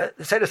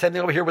say the same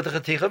thing over here with the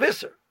Chatich of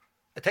Isser.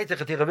 I take the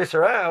Chatich of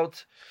Isser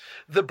out.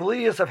 The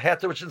bliyas of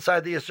Heter which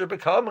inside the Isser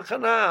become a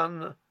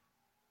Chanan.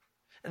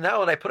 And now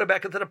when I put it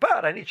back into the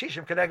pot, I need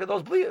shishim connected to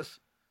those bliyas.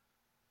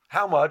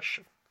 How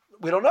much?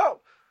 We don't know.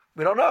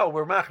 We're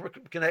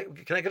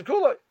connected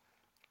kuloi.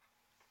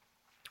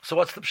 So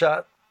what's the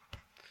pshat?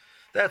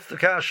 That's the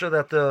kasha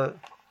that the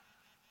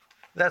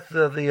That's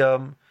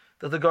the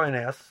going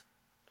asks.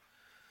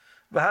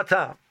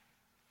 V'hatam.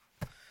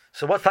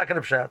 So what's talking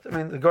of pshat? I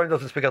mean, the going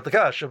doesn't speak out the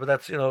kasha, but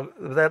that's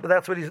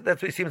that's what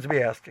he seems to be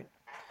asking.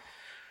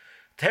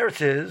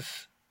 Teretz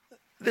is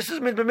this is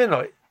min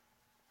b'minoi,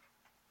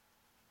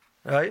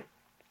 right?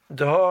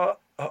 But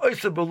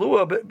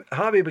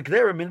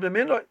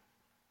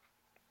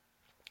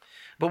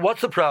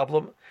what's the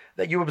problem?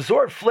 That you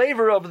absorb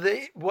flavor of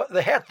the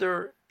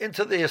heter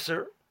into the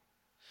iser,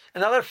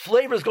 and now that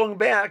flavor is going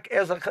back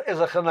as a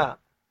chana.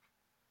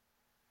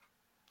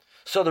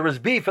 So there is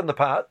beef in the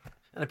pot,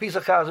 and a piece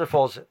of chazer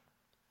falls in.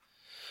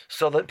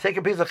 So they take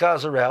a piece of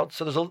chazer out.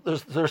 So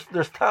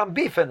there's tam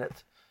beef in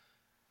it,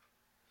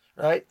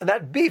 right? And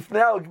that beef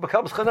now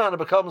becomes chana and it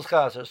becomes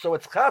chazer. So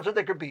it's chazer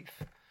thicker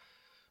beef.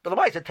 But the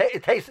mice, it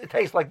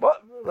tastes like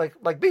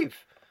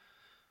beef.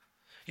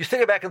 You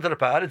stick it back into the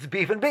pot. It's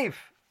beef and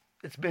beef.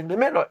 It's been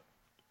minoi.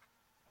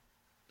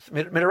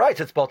 Minorites,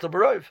 it's balta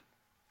barov.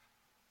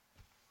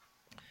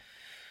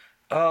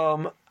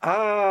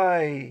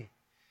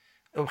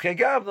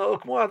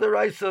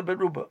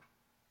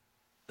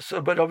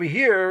 So, but over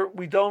here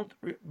we don't.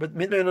 But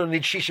minoi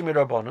need shishim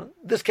mirabanan.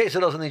 In this case,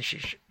 it doesn't need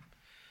shishim.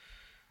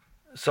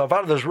 So if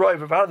out of this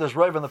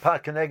roiv in the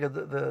pot, connected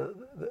the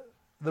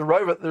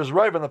roiv, there's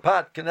roiv in the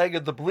pot,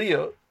 connected the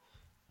blia.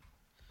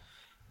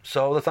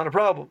 So that's not a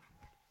problem.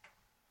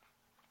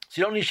 So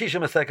you don't need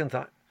shishim a second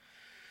time.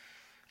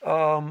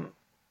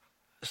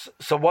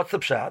 So what's the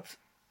pshat?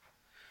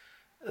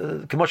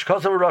 K'mosh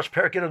kozav rosh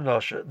perkid of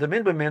nosha. The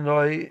min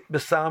b'minoi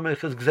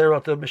b'samich is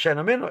gzerot of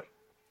mishena minoi.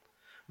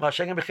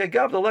 Ma'ashengem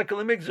b'chegav the lekel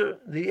l'migzer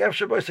the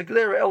efsher boy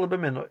segdera el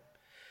b'minoi.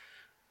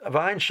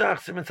 Avayin shach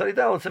simin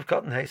tzadidal of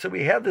cotton hay. So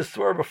we had this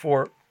story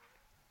before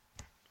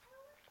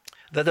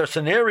that there are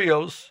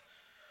scenarios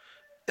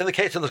in the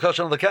case of the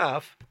discussion of the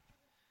kaf.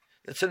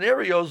 It's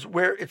scenarios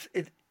where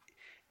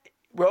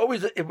we're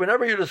always,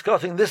 whenever you're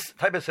discussing this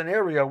type of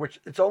scenario, which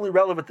it's only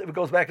relevant if it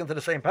goes back into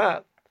the same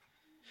pot.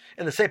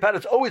 In the same pot,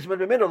 it's always min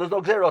b'minoi. There's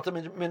no gzerah to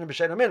min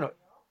b'shena minoi.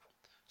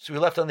 So we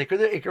left on the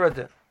ikar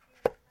din.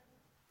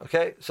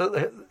 Okay, so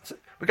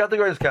we got the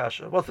Goren's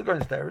kasha. What's the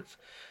Goren's teretz?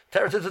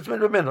 Teretz is it's min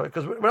b'minoi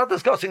because we're not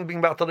discussing being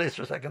about this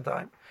for a second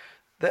time.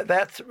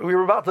 That's we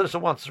were about this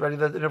once already.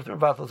 That didn't have to be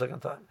about the second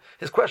time.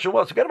 His question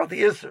was, forget about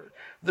the isser.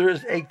 There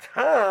is a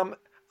tam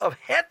of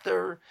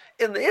heter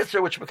in the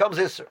isser which becomes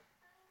isser.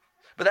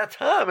 But that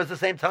time is the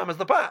same time as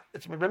the pot.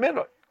 It's min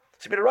b'minoi.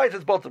 It's min right.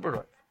 It's both the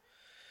b'minoi.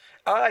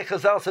 I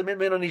chazal said min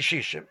b'minoi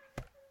nishishim.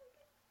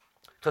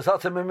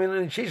 Chazal said min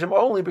b'minoi nishishim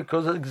only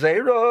because of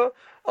gzeira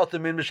of the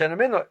min b'shena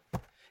minoi.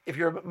 If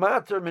you're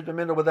mater min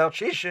b'minoi without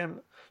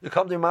shishim, you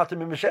come to mater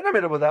min b'shena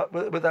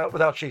minoi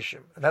without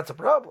shishim, and that's a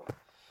problem.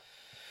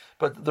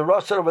 But the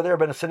Rosh said over there,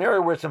 but in a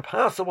scenario where it's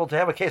impossible to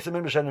have a case of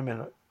min b'shena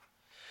minoi,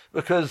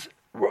 because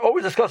we're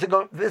always discussing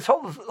this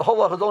whole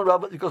law is only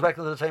relevant. It goes back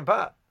to the same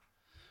pot.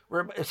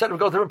 Where instead of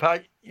going to a different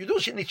pot, you do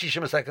need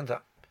shishim a second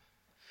time.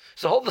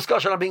 So the whole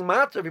discussion on being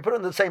matzah, if you put it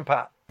in the same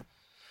pot,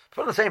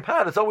 put it in the same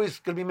pot, it's always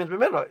going to be min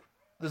b'minoi.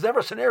 There's never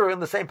a scenario in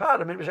the same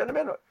pot of min b'shena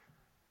minoi.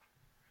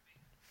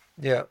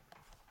 Yeah.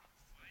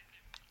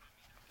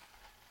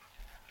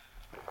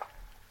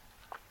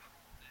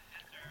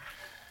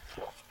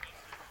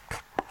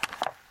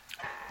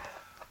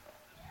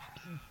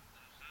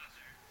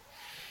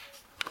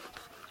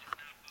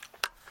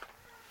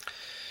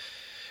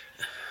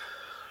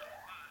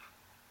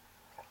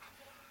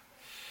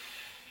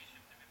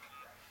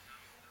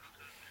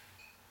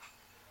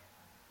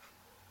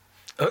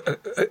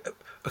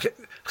 Okay,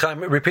 Chaim,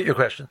 repeat your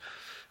question.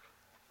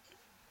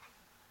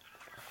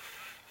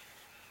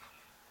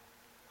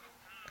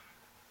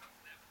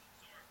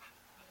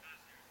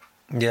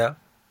 Yeah.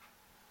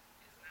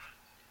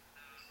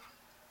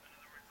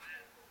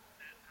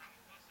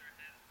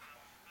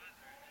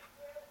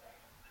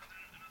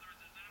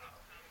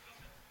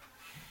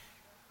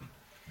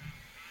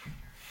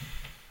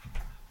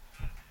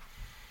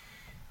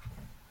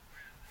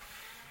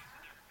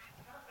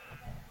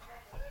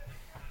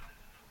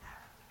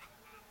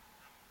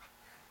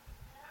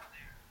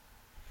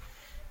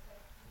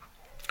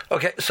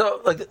 Okay,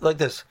 so like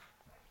this.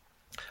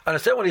 I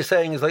understand what he's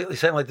saying. He's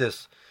saying like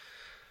this.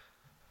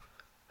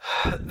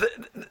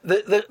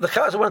 The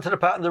chazer went to the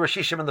pot and there were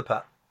shishim in the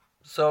pot.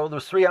 So there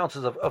was 3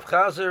 ounces of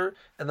chazer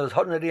and there was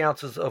 180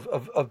 ounces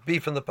of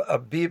beef in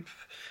the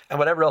beef and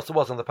whatever else there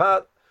was in the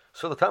pot.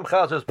 So the tam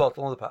chazer is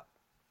bottled in the pot,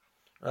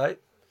 right?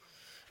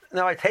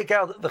 Now I take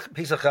out the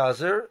piece of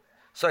chazer.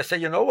 So I say,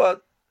 you know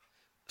what?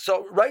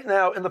 So right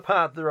now in the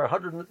pot there are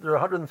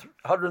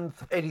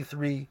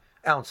 183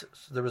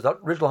 ounces. There was the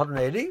original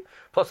 180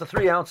 plus the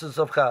 3 ounces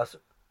of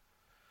chaser.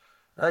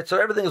 Right, so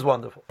everything is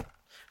wonderful.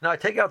 Now I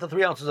take out the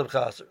 3 ounces of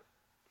chaser.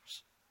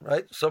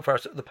 Right, so far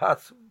the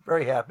pot's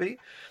very happy,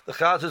 the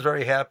chaser is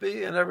very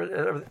happy, and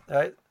everything.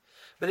 Right,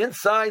 but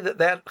inside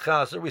that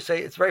chaser, we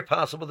say it's very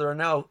possible there are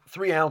now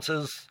 3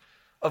 ounces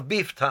of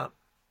beef tam,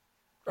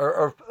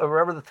 or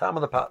wherever the tam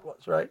of the pot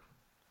was. Right,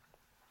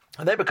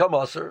 and they become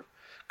usher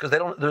because they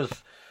don't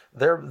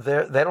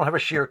have a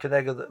shear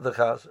connected the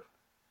chaser.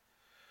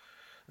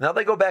 Now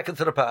they go back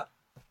into the pot.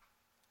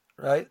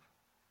 right?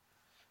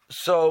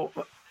 So,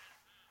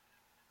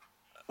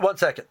 one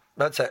second.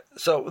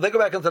 So they go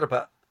back into the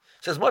pot.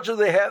 So as much as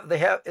they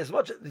have as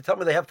much. They tell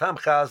me they have tam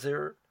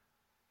chazir.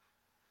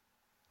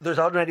 There's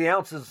 180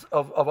 ounces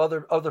of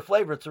other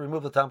flavor to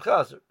remove the tam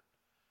chazir.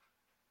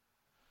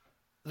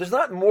 There's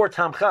not more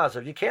tam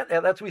chazir. You can't.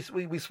 That's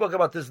we spoke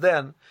about this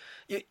then.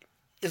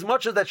 As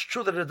much as that's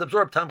true that it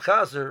absorbed tam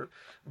chazir,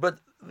 but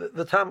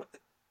the tam,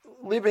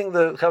 leaving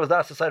the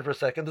chavaz aside for a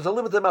second, there's a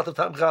limited amount of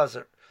tam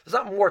chazir. There's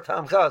not more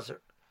tam chazir.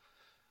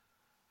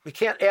 We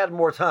can't add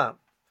more tam.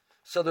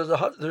 So there's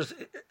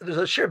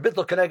a sheer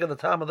bittul connect in the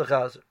tam of the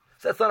chazir.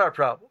 So that's not our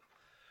problem.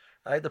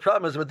 Right? The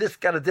problem is with this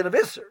got a din of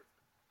isser.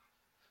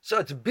 So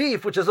it's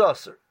beef which is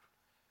usser.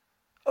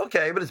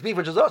 Okay, but it's beef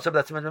which is usser, but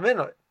that's min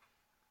minoi.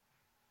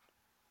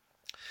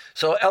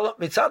 So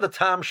mitzad the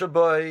tam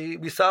shaboy,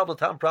 we solved the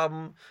tam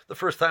problem the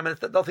first time, and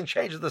nothing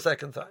changes the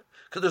second time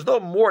because there's no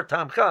more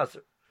tam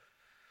chazer.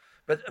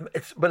 But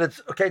it's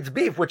okay. It's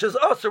beef which is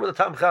usser with a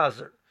tam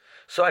chazer.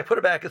 So I put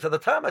it back and said the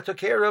tam I took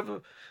care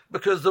of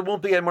because there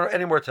won't be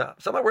any more tam.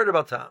 So I'm not worried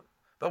about tam,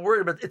 but I'm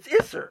worried about it's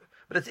isser,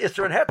 but it's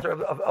isser and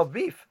heter of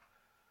beef.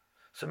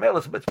 So male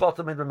it's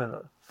bottom in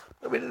the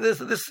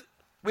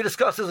we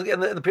discussed this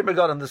again in the Pri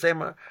Megadim, the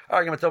same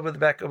argument over the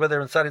back over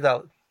there in Sadi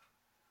Dalit.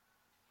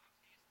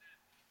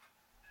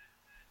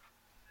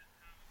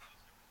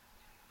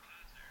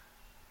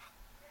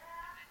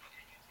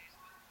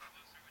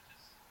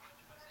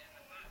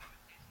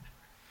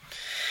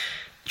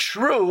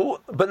 True,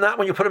 but not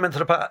when you put them into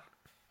the pot.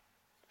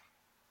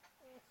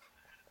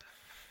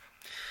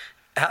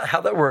 How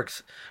that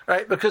works,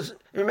 right? Because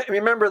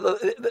remember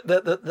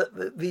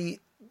the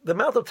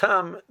amount of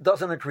tam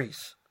doesn't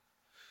increase.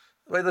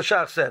 The way the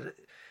Shach said,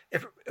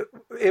 if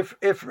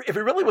it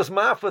really was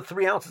maf with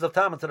 3 ounces of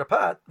tam into the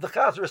pot, the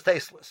chazer is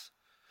tasteless.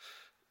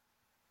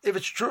 If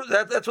it's true,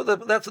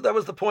 that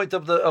was the point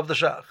of the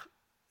Shach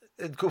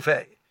in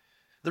Kufay.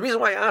 The reason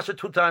why I asked it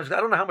 2 times,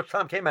 I don't know how much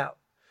tam came out.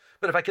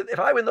 But if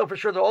I would know for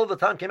sure that all of the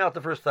time came out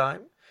the first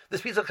time,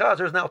 this piece of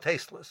chazer is now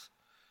tasteless.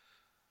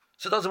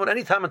 So it doesn't put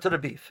any time into the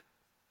beef.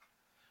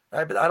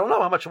 Right? But I don't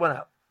know how much it went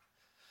out.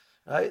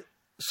 Right?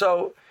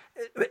 So,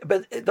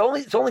 but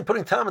it's only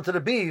putting time into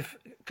the beef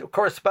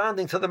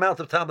corresponding to the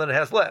amount of time that it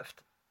has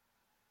left.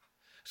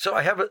 So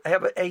I have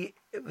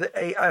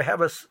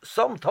a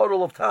sum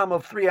total of time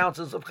of 3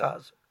 ounces of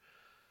chazer.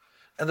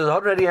 And there's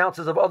 180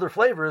 ounces of other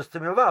flavors to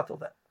be mevatel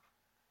that.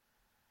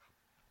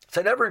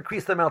 So I never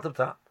increase the amount of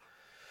time.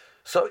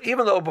 So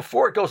even though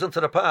before it goes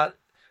into the pot,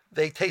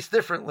 they taste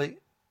differently,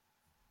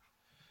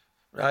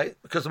 right?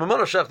 Because the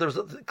Mamonoshach, there was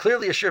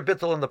clearly a sheer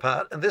bittul in the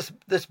pot, and this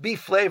beef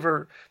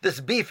flavor, this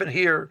beef in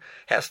here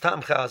has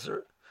tam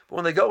chazer. But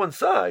when they go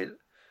inside,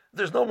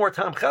 there's no more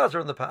tam chazer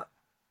in the pot.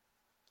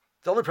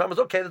 The only problem is,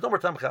 okay, there's no more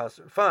tam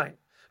chazer, fine.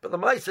 But the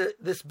Maisa,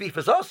 this beef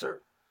is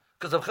usher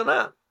because of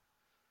chanan.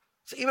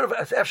 So even if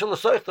it's after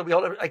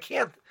l'soichta, I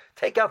can't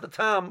take out the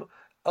tam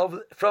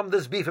from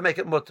this beef and make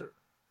it mutter.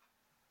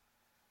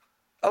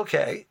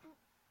 Okay,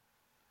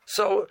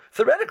 so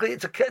theoretically,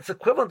 it's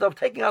equivalent of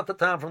taking out the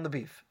tam from the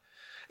beef.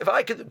 If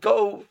I could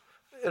go,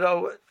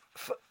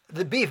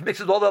 the beef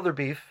mixes with all the other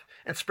beef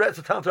and spreads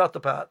the tam throughout the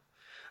pot.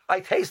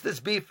 I taste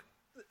this beef.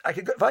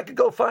 If I could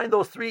go find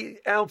those 3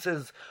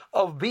 ounces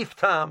of beef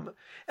tam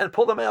and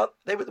pull them out,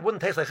 they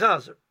wouldn't taste like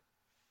chazer.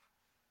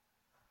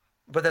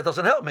 But that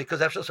doesn't help me because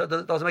after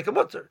it doesn't make a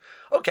mutter.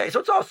 Okay,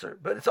 so it's osir,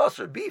 but it's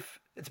osir beef.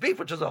 It's beef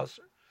which is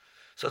osir.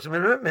 So it's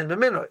min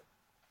minoi.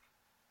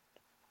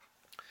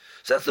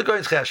 So that's the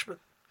Goyen's cheshbon.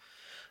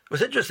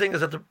 What's interesting is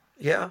that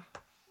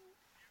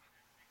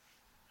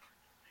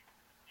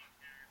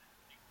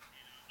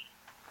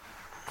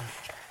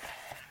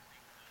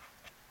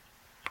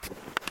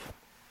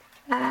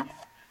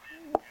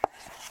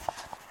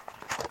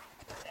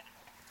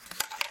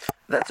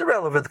that's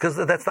irrelevant because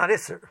that's not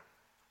Isser.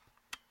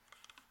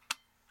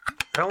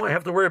 I only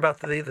have to worry about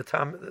the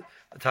tam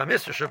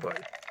Isser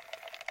Shabbat.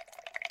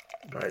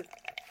 Right?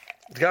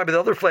 It's got to be the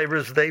other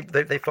flavors.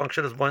 They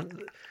function as one.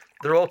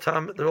 They're all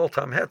tam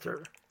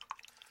heter.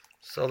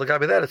 So the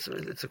gabi that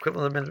it's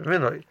equivalent of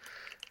minoi.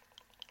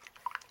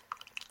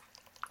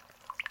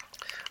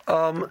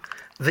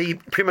 The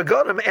Pri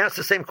Megadim asked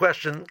the same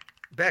question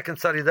back in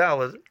Sadi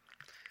Daled.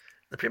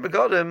 The Pri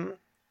Megadim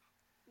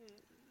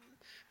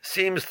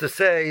seems to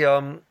say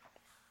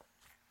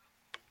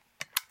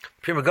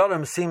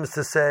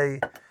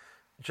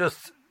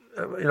just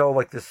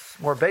like this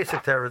more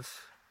basic teretz.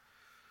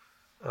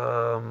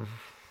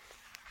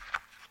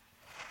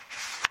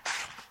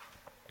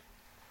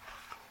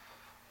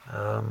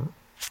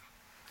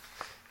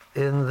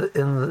 In the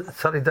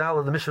Tzadi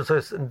Dal, the Mishnah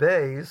says in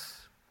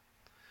Beis,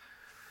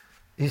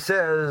 he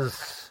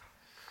says,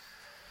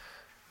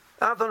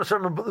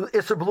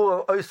 Isser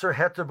Belua, Oyser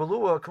Heter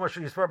Belua,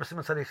 Commercial Yisbar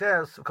B'Simon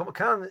Tzadiches,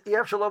 Kan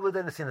Yevshel Lovely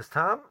Day Nesin is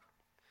Tam,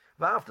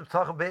 V'after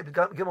P'tachem Be'eb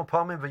Gimel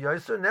Palmim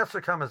V'Yoyser,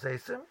 Nesser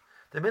Kamazesim,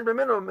 the Min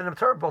B'Minu Min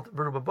B'Tar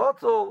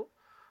B'Botol,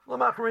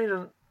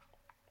 L'Machmarinen,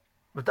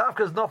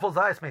 V'Davka is Nofel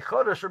Zayis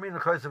Mechodesh, Ramin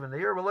V'Choysev in the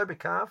year, V'Loi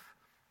B'Kaf,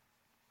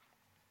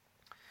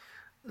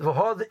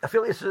 I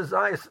feel Isser's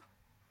eyes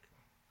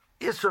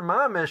Isser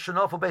Mamish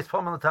Shenofel based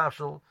Pom and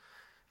Tafshel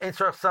Ain't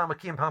Sarach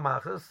Samakim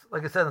Hamachas,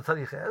 like I said in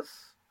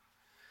Tariches.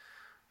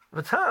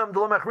 V'tam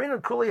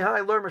Dolomachrin Kuli Hai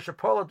Lermer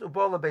Shapolat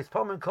Ubola based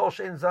Pom and Kol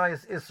Shein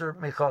Zayas Isser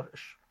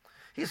Mechadish.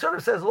 He sort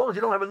of says, as long as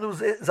you don't have a new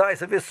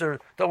Zayas of Isser,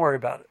 don't worry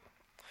about it.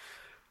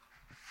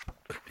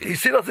 He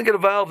still doesn't get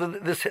involved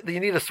in this. You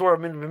need a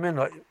sword of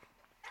midnight.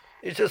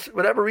 It's just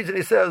whatever reason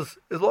he says.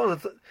 As long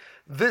as it's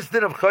this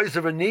din of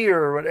chayzer and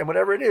near and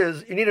whatever it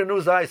is, you need a new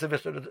zayis of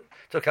Isser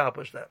to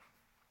accomplish that.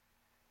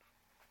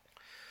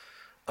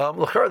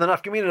 L'char the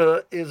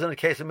nafkamina is in the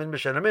case of min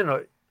mishen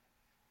aminoi.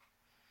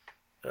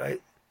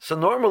 Right. So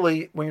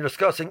normally when you're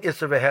discussing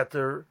Isser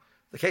v'heter,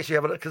 the case you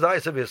have a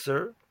kazayis of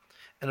Isser,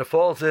 and it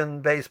falls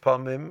in base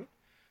pamim,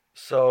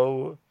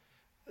 so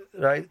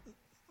right.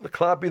 The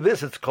klapi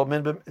this it's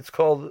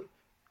called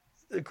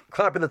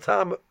klapi the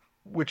tam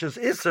which is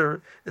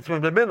iser it's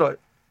min b'minoi.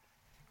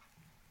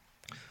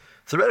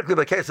 Theoretically,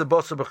 by case of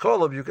bosa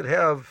b'cholov, you could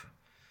have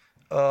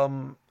a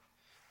min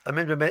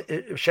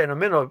b'shein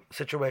minoi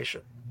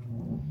situation.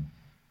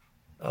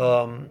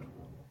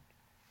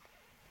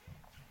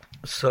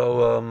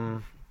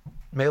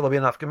 May be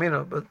an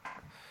afkamina, but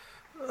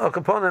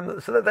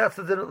kaponim. So that's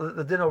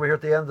the din over here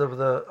at the end of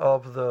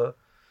the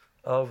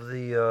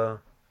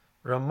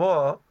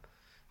Ramah.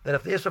 That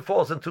if the Isser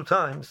falls in 2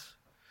 times,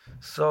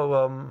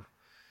 so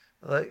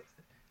like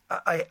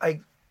I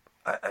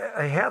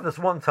had this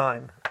one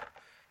time,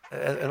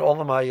 in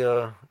all of my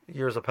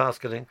years of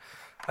pasketing,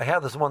 I had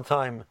this one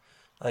time,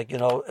 like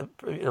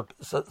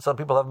some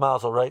people have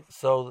mazel, right?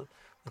 So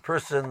the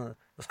person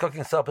was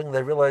cooking something,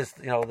 they realized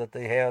that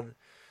they had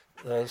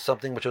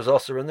something which was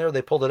also in there,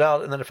 they pulled it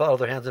out, and then it fell out of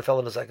their hands and fell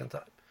in the second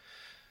time.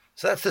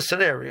 So that's the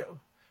scenario,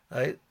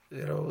 right?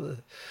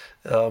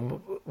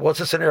 What's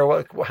the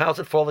scenario? How's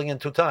it falling in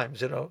 2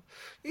 times?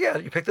 Yeah,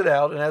 you picked it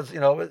out,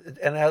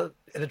 and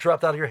it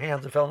dropped out of your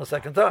hands and fell in the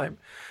second time.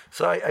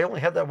 So I only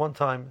had that one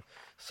time.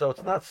 So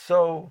it's not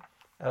so.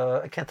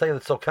 I can't tell you that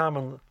it's so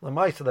common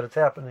l'maisa that it's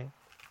happening,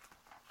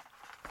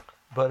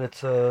 but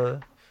it's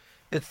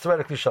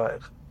theoretically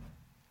shaykh.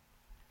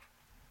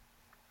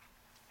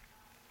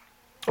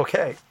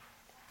 Okay.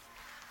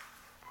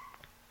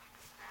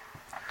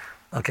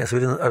 Okay, so we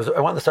didn't. I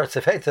wanted to start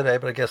Sefei today,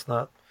 but I guess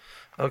not.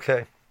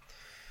 Okay.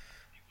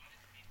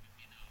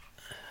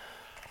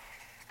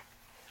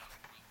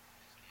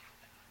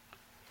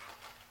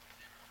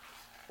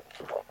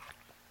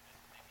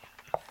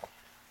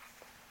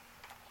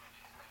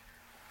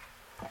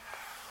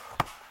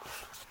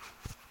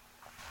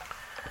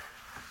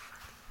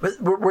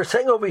 We're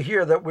saying over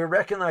here that we're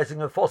recognizing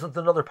it falls into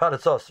another pot,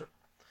 it's usher.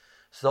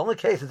 So the only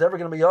case it's ever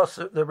going to be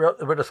usher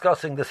that we're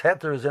discussing this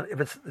heter is if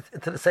it's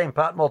into the same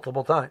pot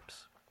multiple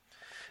times.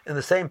 In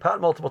the same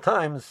pot multiple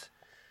times,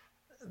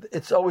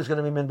 it's always going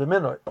to be min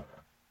b'minoi.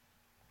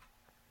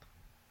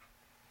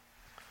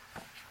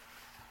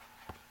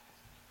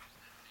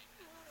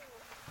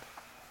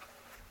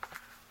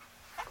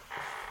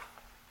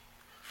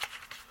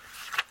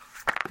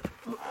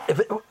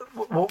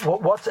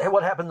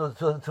 What happened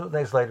 2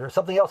 days later?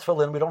 Something else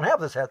fell in. We don't have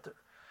this heter.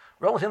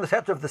 We're only saying this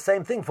heter if the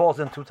same thing falls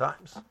in 2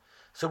 times.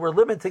 So we're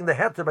limiting the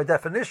heter by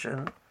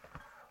definition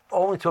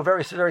only to a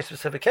very, very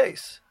specific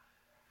case.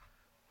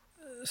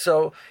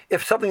 So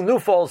if something new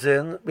falls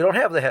in, we don't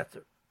have the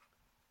heter.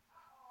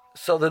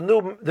 So the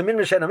min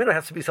mishen amino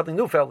has to be something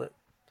new fell in.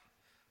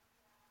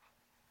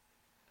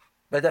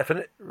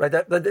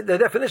 The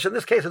definition in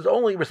this case is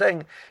only we're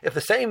saying if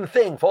the same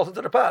thing falls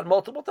into the pot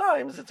multiple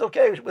times, it's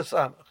okay with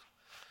samach.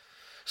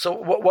 So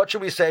what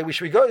should we say? We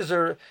should be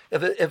gozer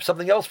if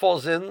something else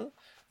falls in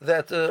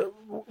that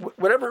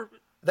whatever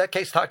that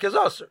case tak is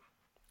aser.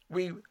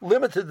 We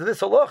limited to this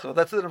halacha.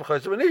 That's the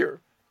chayzer v'nir.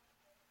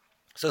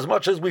 So as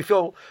much as we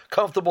feel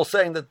comfortable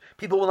saying that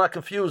people will not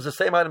confuse the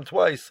same item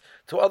twice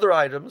to other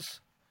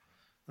items,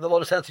 in the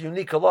Lord's sense, a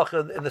unique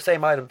halacha in the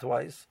same item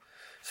twice.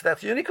 So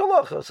that's a unique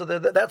halacha. So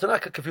that's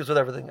not confused with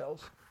everything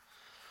else.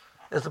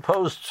 As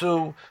opposed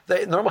to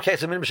the normal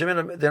case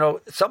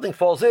of something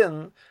falls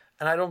in,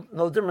 and I don't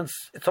know the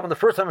difference. It's the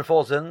first time it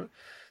falls in,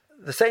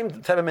 the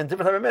same type of min,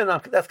 different type of min.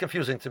 That's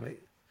confusing to me.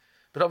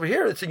 But over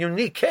here, it's a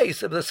unique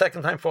case of the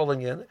second time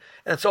falling in,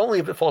 and it's only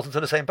if it falls into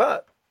the same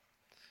pot.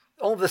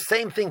 Only if the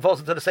same thing falls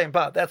into the same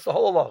pot. That's the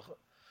whole halacha.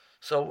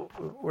 So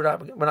we're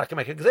not going to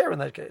make a gzeir in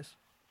that case.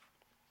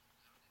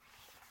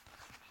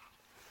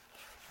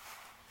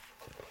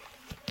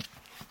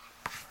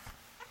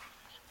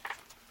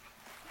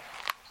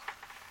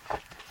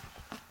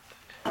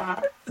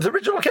 The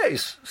original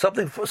case,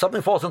 something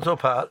falls into a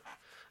pot.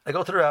 I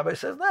go to the rabbi. He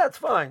says, "Nah, it's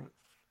fine."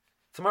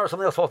 Tomorrow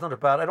something else falls into the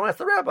pot. I don't ask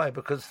the rabbi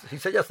because he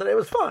said yesterday it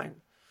was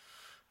fine.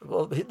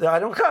 Well, I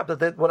don't cop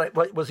that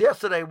what was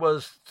yesterday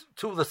was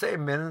 2 of the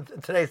same min,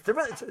 and today it's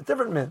different. It's a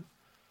different min.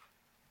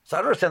 So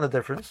I don't understand the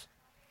difference,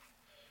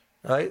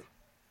 right?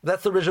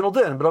 That's the original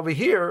din. But over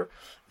here,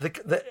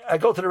 I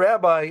go to the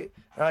rabbi,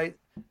 right,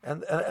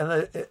 and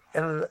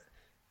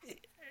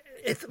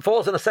it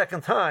falls in a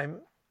second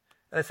time,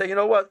 and I say, you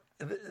know what?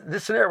 In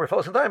this scenario, where it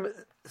falls in time,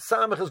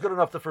 samach is good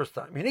enough the first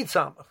time. You need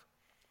samach,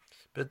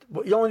 but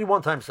you only need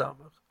one time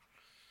samach.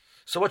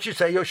 So what you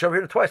say, you should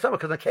read it twice,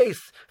 because in the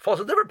case falls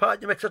a different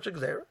pot, you make such a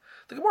gzera.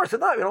 The Gemara said,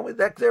 no, you don't make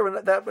that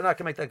gzera, that we're not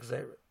going to make that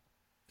gzera.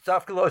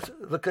 That's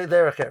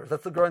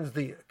the Groin's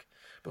diak.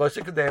 But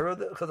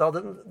Chazal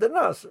didn't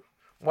answer.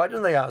 Why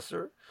didn't they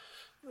answer?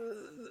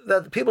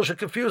 That people should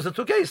confuse the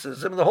two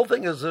cases. I mean, the whole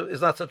thing is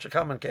not such a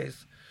common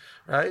case,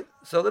 right?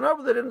 So they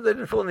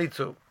didn't feel a need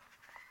to.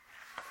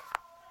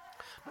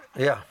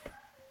 Yeah.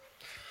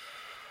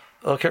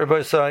 Okay,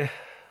 everybody say.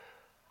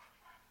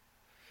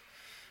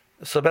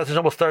 So Beth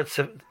will start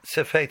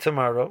Sifhei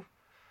tomorrow.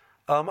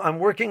 I'm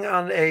working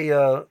on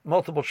a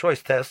multiple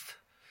choice test,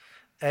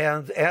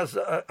 and as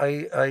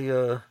I'm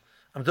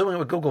doing it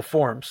with Google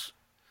Forms.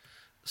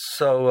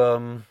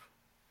 So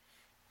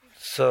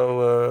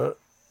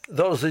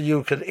those of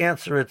you could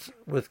answer it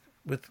with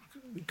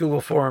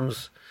Google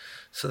Forms,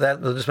 so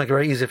that will just make it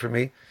very easy for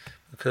me,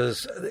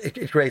 because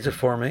it grades it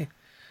for me.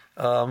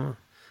 For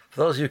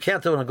those of you who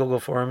can't do it on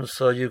Google Forms,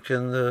 so you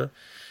can,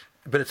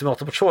 but it's a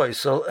multiple choice,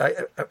 so I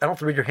don't have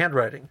to read your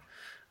handwriting.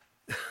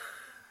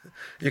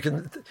 You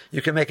can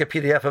make a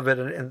PDF of it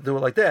and do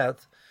it like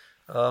that.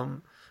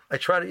 I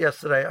tried it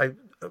yesterday.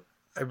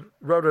 I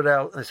wrote it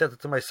out and I sent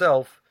it to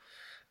myself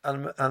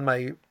on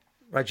my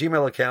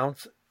Gmail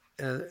account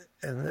and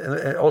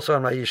also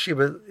on my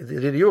Yeshiva the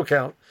DDU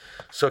account.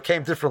 So it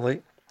came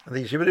differently. On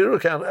the Yeshiva DDU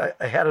account,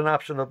 I had an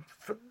option of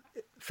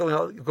filling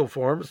out Google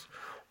Forms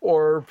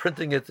or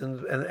printing it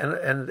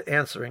and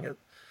answering it.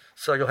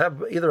 So you'll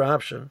have either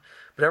option,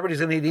 but everybody's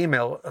going to need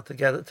email to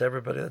get it to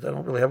everybody. I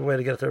don't really have a way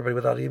to get it to everybody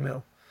without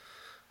email.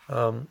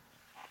 Who's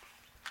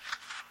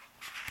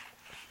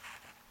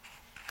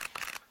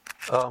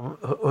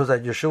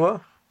that?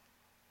 Yeshua?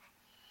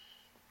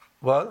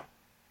 What?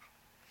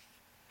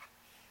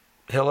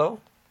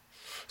 Hello?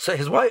 So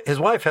his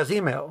wife has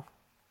email.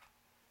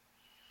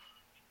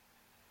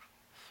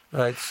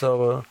 Right,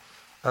 so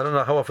I don't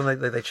know how often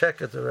they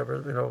check it or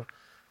whatever,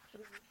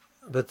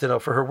 but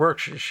for her work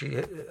she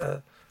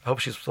I hope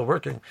she's still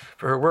working.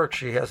 For her work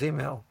she has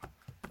email.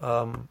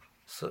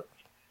 So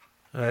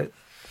right.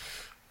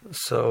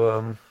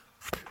 So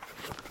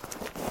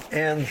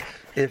and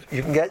if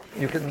you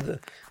can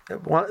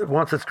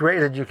once it's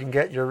graded, you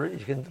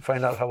can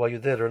find out how well you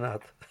did or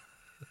not.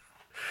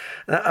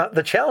 Now,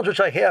 the challenge which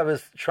I have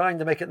is trying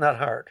to make it not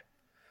hard.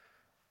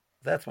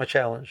 That's my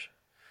challenge.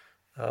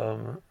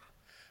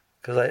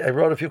 Because I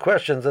wrote a few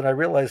questions and I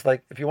realized,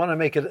 like, if you want to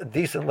make it a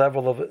decent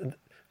level of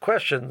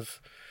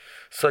questions,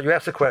 so you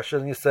ask a question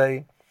and you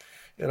say,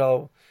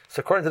 so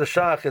according to the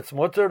Shach it's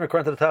mutter, and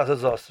according to the Taz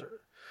it's osir.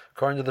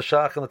 According to the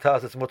Shach and the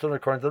Taz it's mutter, and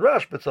according to the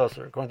Rash it's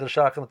osir. According to the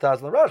Shach and the Taz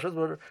and the Rash it's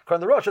mutter,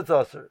 according to the Rosh it's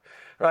osir.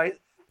 Right?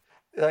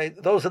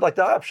 Those are like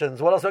the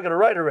options. What else am I going to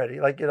write already?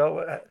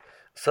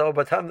 So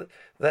by the time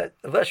that,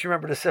 unless you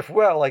remember the Sif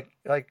well, like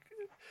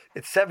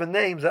it's 7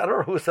 names, I don't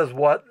know who says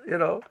what,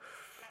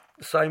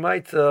 So I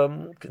might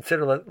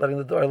consider letting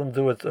the Doilim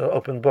do it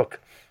open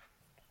book.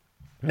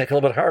 Make it a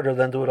little bit harder,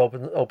 then do it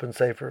open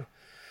safer.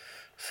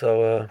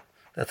 So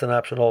that's an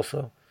option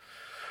also.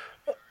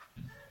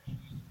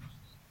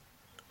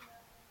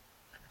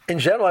 In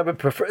general, I would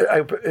prefer.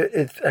 I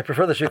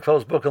prefer that you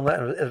close book and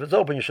if it's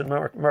open, you should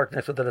mark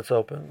next to it that it's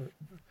open.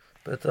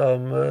 But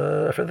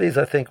for these,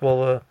 I think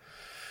we'll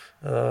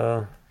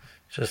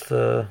just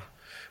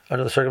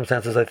under the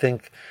circumstances, I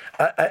think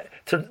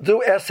to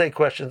do essay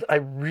questions, I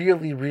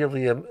really,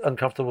 really am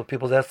uncomfortable with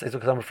people's essays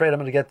because I'm afraid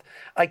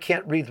I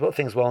can't read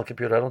things well on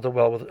computer. I don't do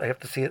well with it. I have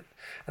to see it,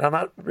 and I'm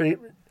not really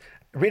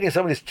reading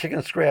somebody's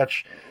chicken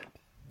scratch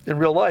in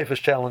real life is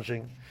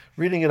challenging.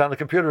 Reading it on the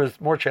computer is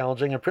more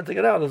challenging, and printing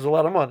it out is a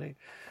lot of money,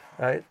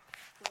 right?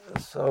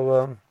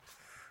 So,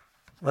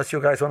 unless you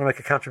guys want to make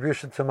a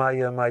contribution to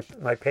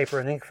my paper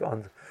and ink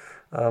fund,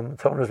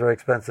 toner is very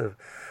expensive.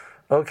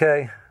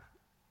 Okay.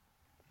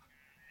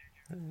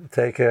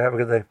 Take care. Have a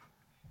good day.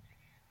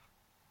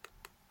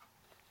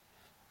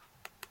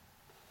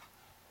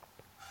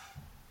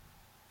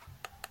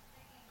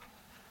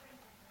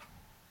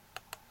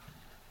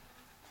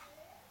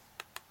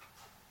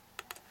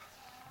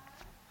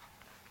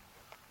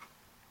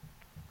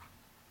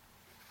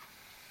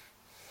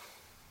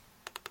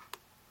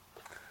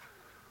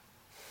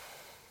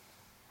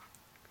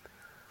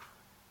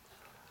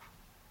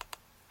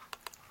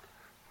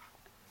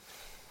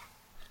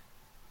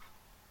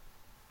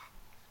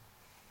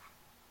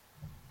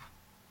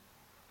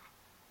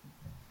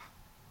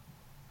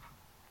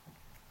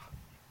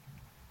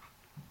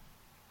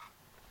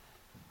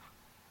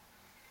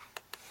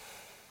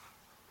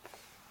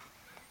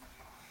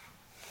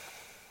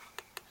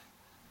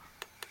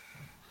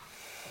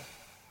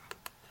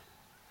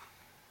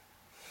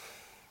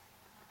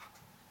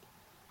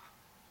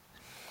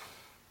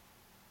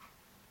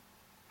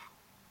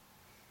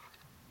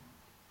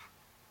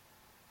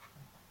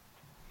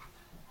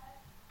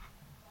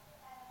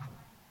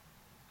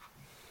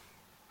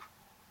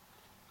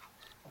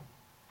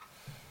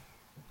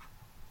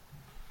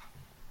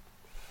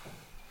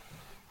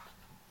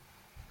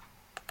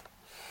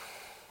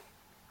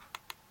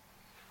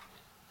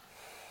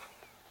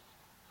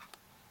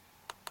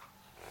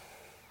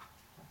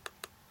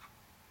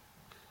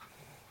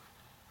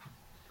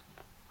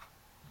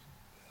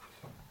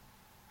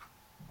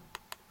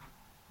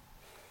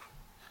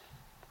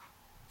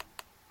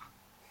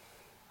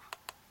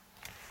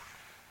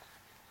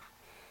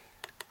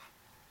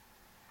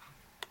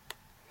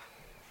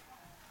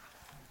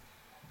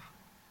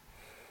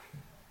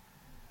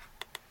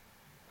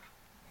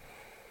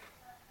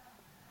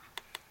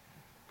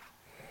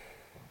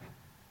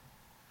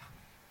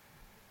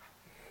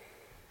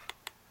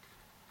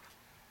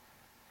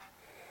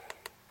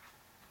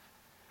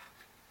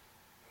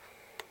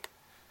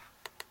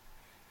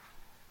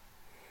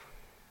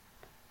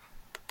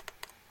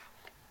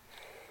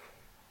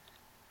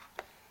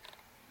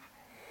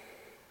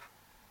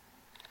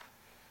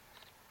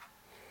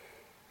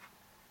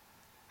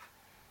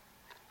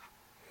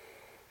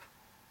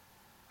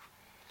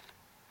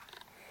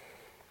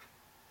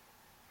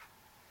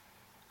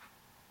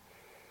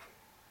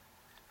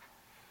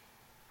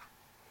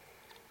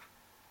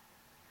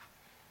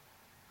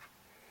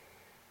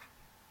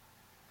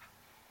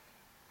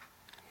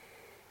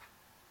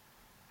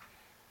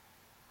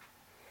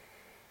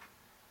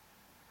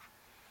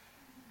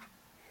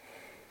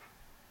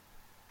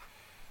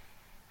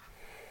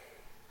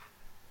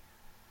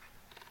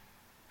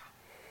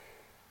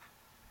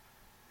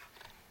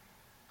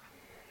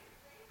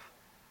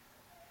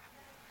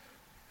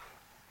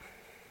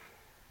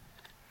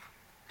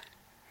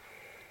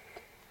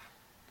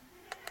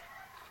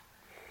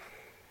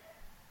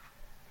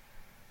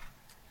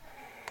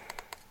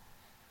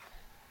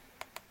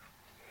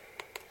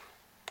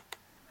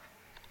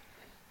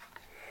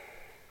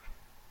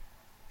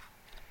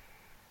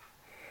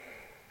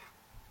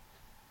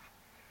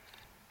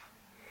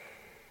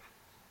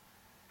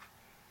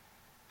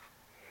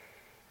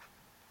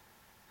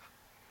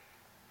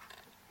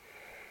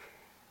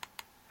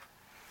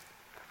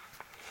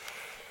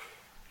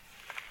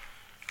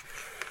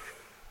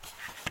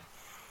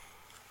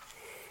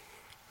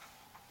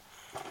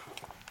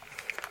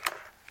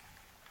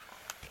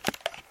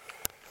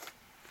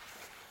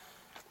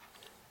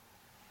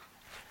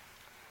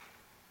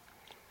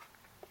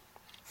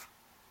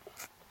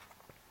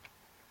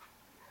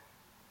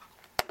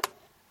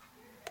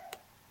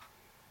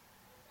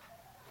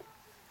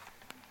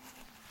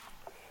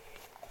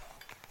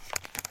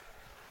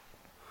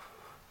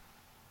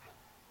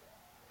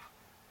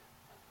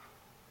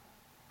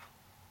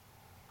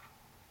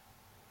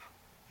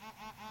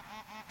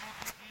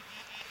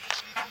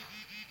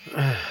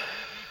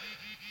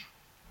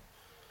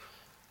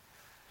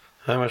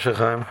 Hi, Moshe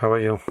Chaim. How are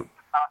you? Hi,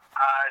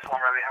 Shalom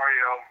Rebbe. How are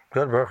you?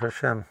 Good, Baruch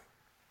Hashem.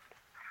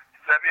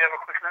 Does Rebbe have a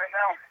quick minute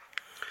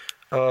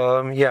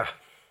now? Yeah.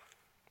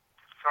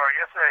 Sorry,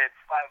 yesterday it's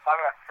 5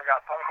 I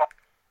forgot. 5 o'clock.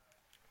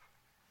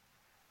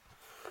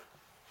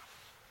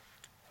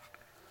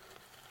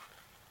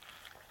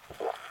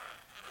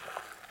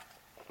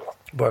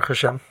 Baruch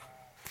Hashem.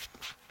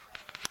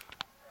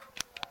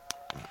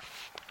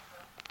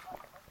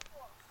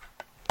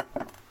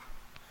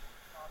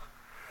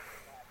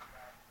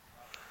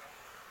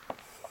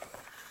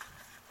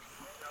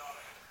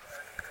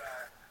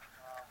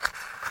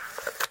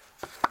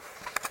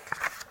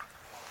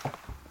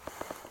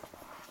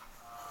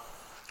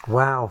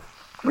 Wow.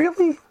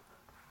 Really?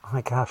 Oh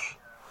my gosh.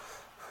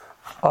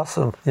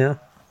 Awesome, yeah.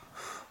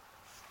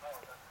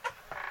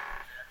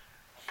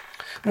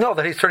 No,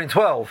 that he's turning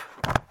 12.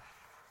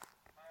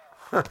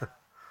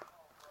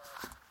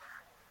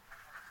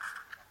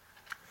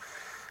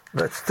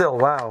 But still,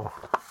 wow.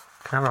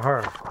 Kind of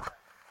hard.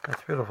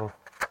 That's beautiful.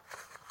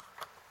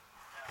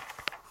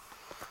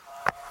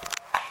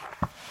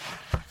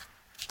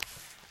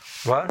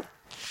 What?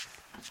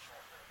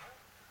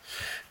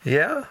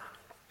 Yeah?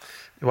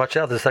 Watch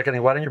out, there's start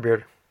getting white in your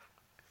beard.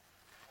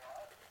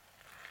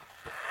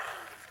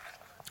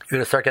 You're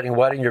going to start getting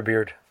white in your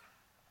beard.